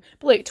everything.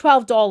 But like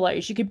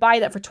 $12, you could buy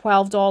that for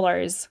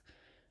 $12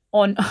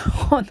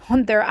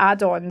 on their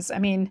add-ons. I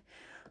mean,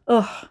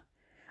 ugh.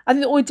 I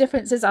think the only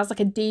difference is it has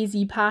like a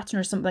daisy pattern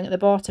or something at the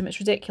bottom. It's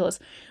ridiculous.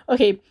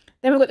 Okay,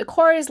 then we've got the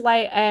Korres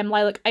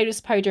Lilac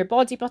Iris Powder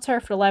Body Butter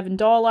for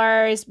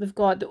 $11. We've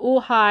got the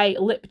Ohai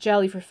Lip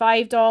Jelly for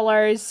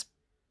 $5,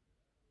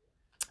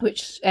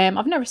 which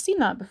I've never seen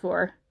that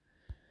before.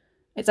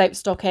 It's out of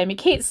stock anyway.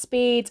 Kate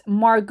Spade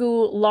Margot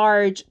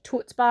large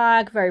tote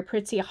bag, very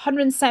pretty,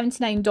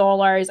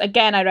 $179.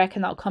 Again, I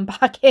reckon that'll come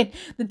back in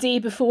the day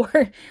before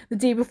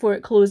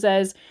it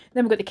closes.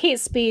 Then we've got the Kate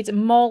Spade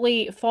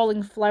Molly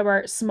falling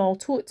flower small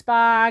tote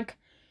bag,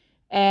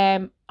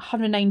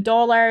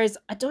 $109.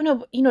 I don't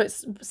know, you know, it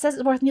says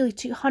it's worth nearly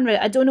 $200.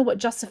 I don't know what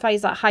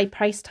justifies that high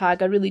price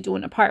tag. I really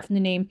don't, apart from the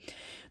name.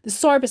 The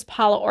Sorbus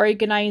palette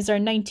organizer,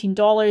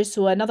 $19,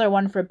 so another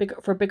one for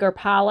bigger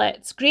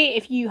palettes. Great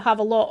if you have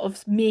a lot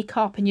of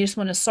makeup and you just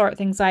want to sort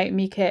things out and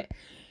make it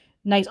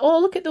nice. Oh,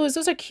 look at those.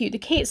 Those are cute. The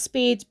Kate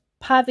Spade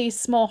Pave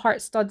small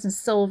heart studs in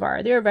silver.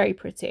 They're very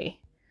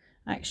pretty.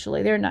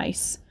 Actually, they're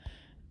nice.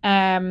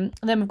 And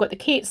then we've got the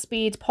Kate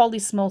Spade Poly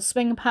small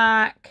swing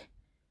pack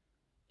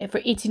for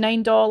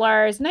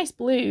 $89. Nice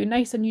blue,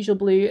 nice unusual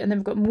blue. And then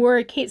we've got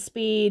more Kate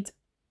Spade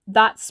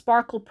That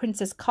Sparkle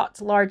Princess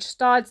cut large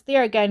studs.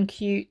 They're again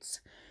cute.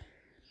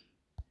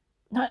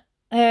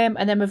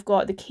 And then we've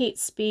got the Kate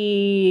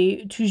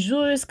Spade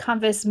Toujours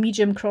canvas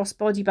medium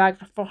crossbody bag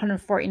for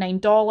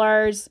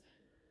 $149.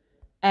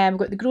 We've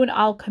got the Grown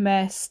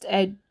Alchemist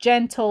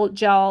gentle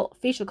gel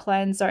facial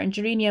cleanser in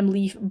geranium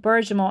leaf,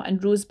 bergamot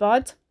and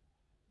rosebud,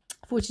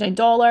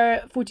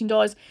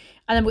 $14.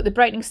 And then we've got the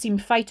Brightening Steam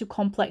Phyto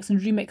Complex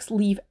and Remix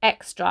Leaf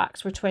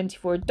extracts for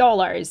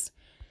 $24.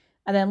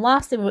 And then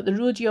lastly, we've got the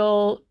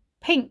Rodial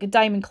Pink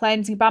Diamond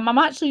Cleansing Balm. I'm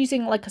actually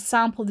using like a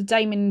sample of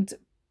the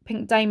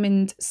Pink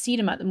Diamond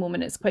Serum at the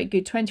moment. It's quite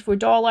good,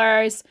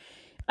 $24.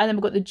 And then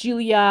we've got the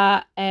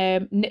Julia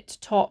knit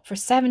top for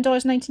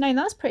 $7.99.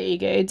 That's pretty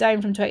good,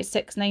 down from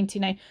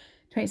 $26.99,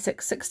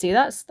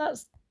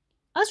 $26.60.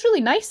 That's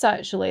really nice,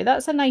 actually.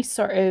 That's a nice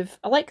sort of,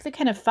 I like the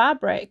kind of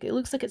fabric. It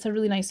looks like it's a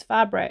really nice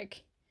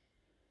fabric.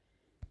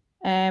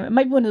 It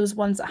might be one of those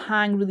ones that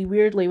hang really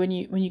weirdly when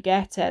you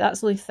get it.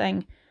 That's the only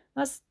thing.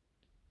 I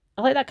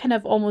like that kind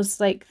of almost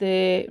like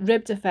the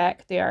ribbed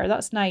effect there.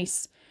 That's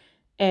nice.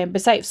 But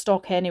it's out of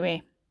stock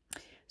anyway.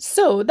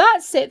 So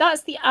that's it.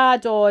 That's the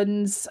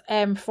add-ons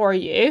for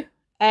you.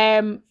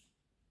 I'll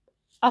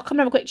come and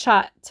have a quick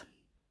chat.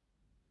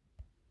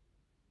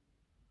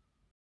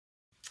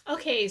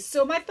 Okay,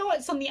 so my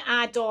thoughts on the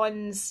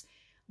add-ons.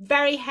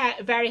 Very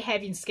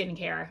heavy in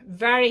skincare.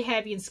 Very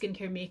heavy in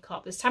skincare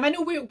makeup this time. I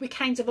know we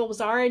kind of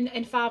always are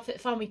in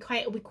Fabfitfun. We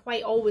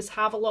quite always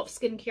have a lot of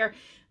skincare,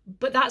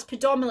 but that's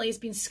predominantly has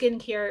been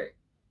skincare,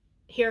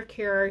 hair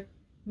care,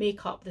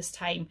 makeup this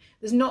time.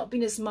 There's not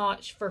been as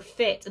much for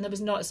fit, and there was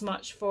not as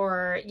much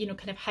for, you know,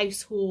 kind of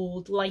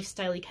household,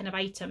 lifestyle-y kind of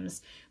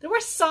items. There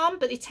were some,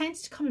 but they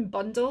tended to come in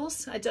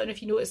bundles. I don't know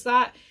if you noticed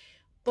that.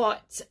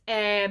 But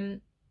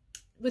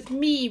with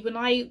me, when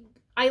I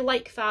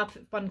like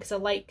Fabfitfun because I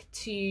like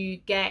to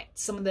get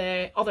some of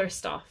the other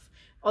stuff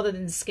other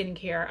than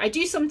skincare. I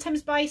do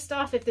sometimes buy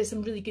stuff if there's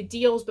some really good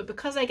deals, but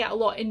because I get a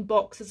lot in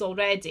boxes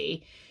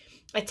already,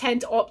 I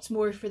tend to opt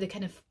more for the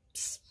kind of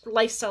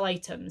lifestyle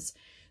items.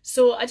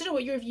 So I don't know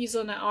what your views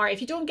on it are.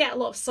 If you don't get a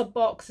lot of sub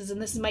boxes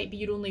and this might be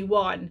your only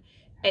one,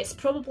 it's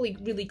probably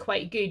really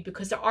quite good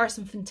because there are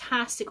some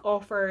fantastic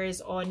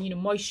offers on, you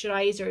know,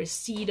 moisturizers,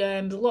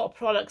 serums, a lot of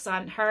products I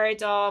hadn't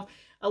heard of,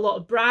 a lot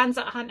of brands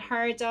that I hadn't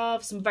heard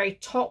of, some very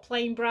top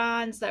line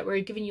brands that were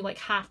giving you like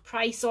half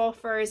price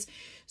offers.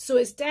 So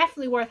it's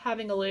definitely worth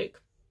having a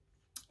look.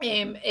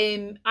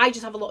 I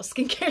just have a lot of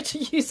skincare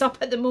to use up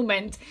at the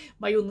moment,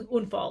 my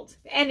own fault.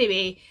 But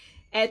anyway,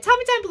 tell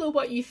me down below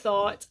what you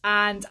thought,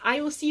 and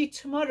I will see you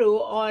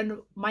tomorrow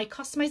on my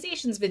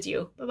customizations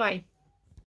video. Bye bye.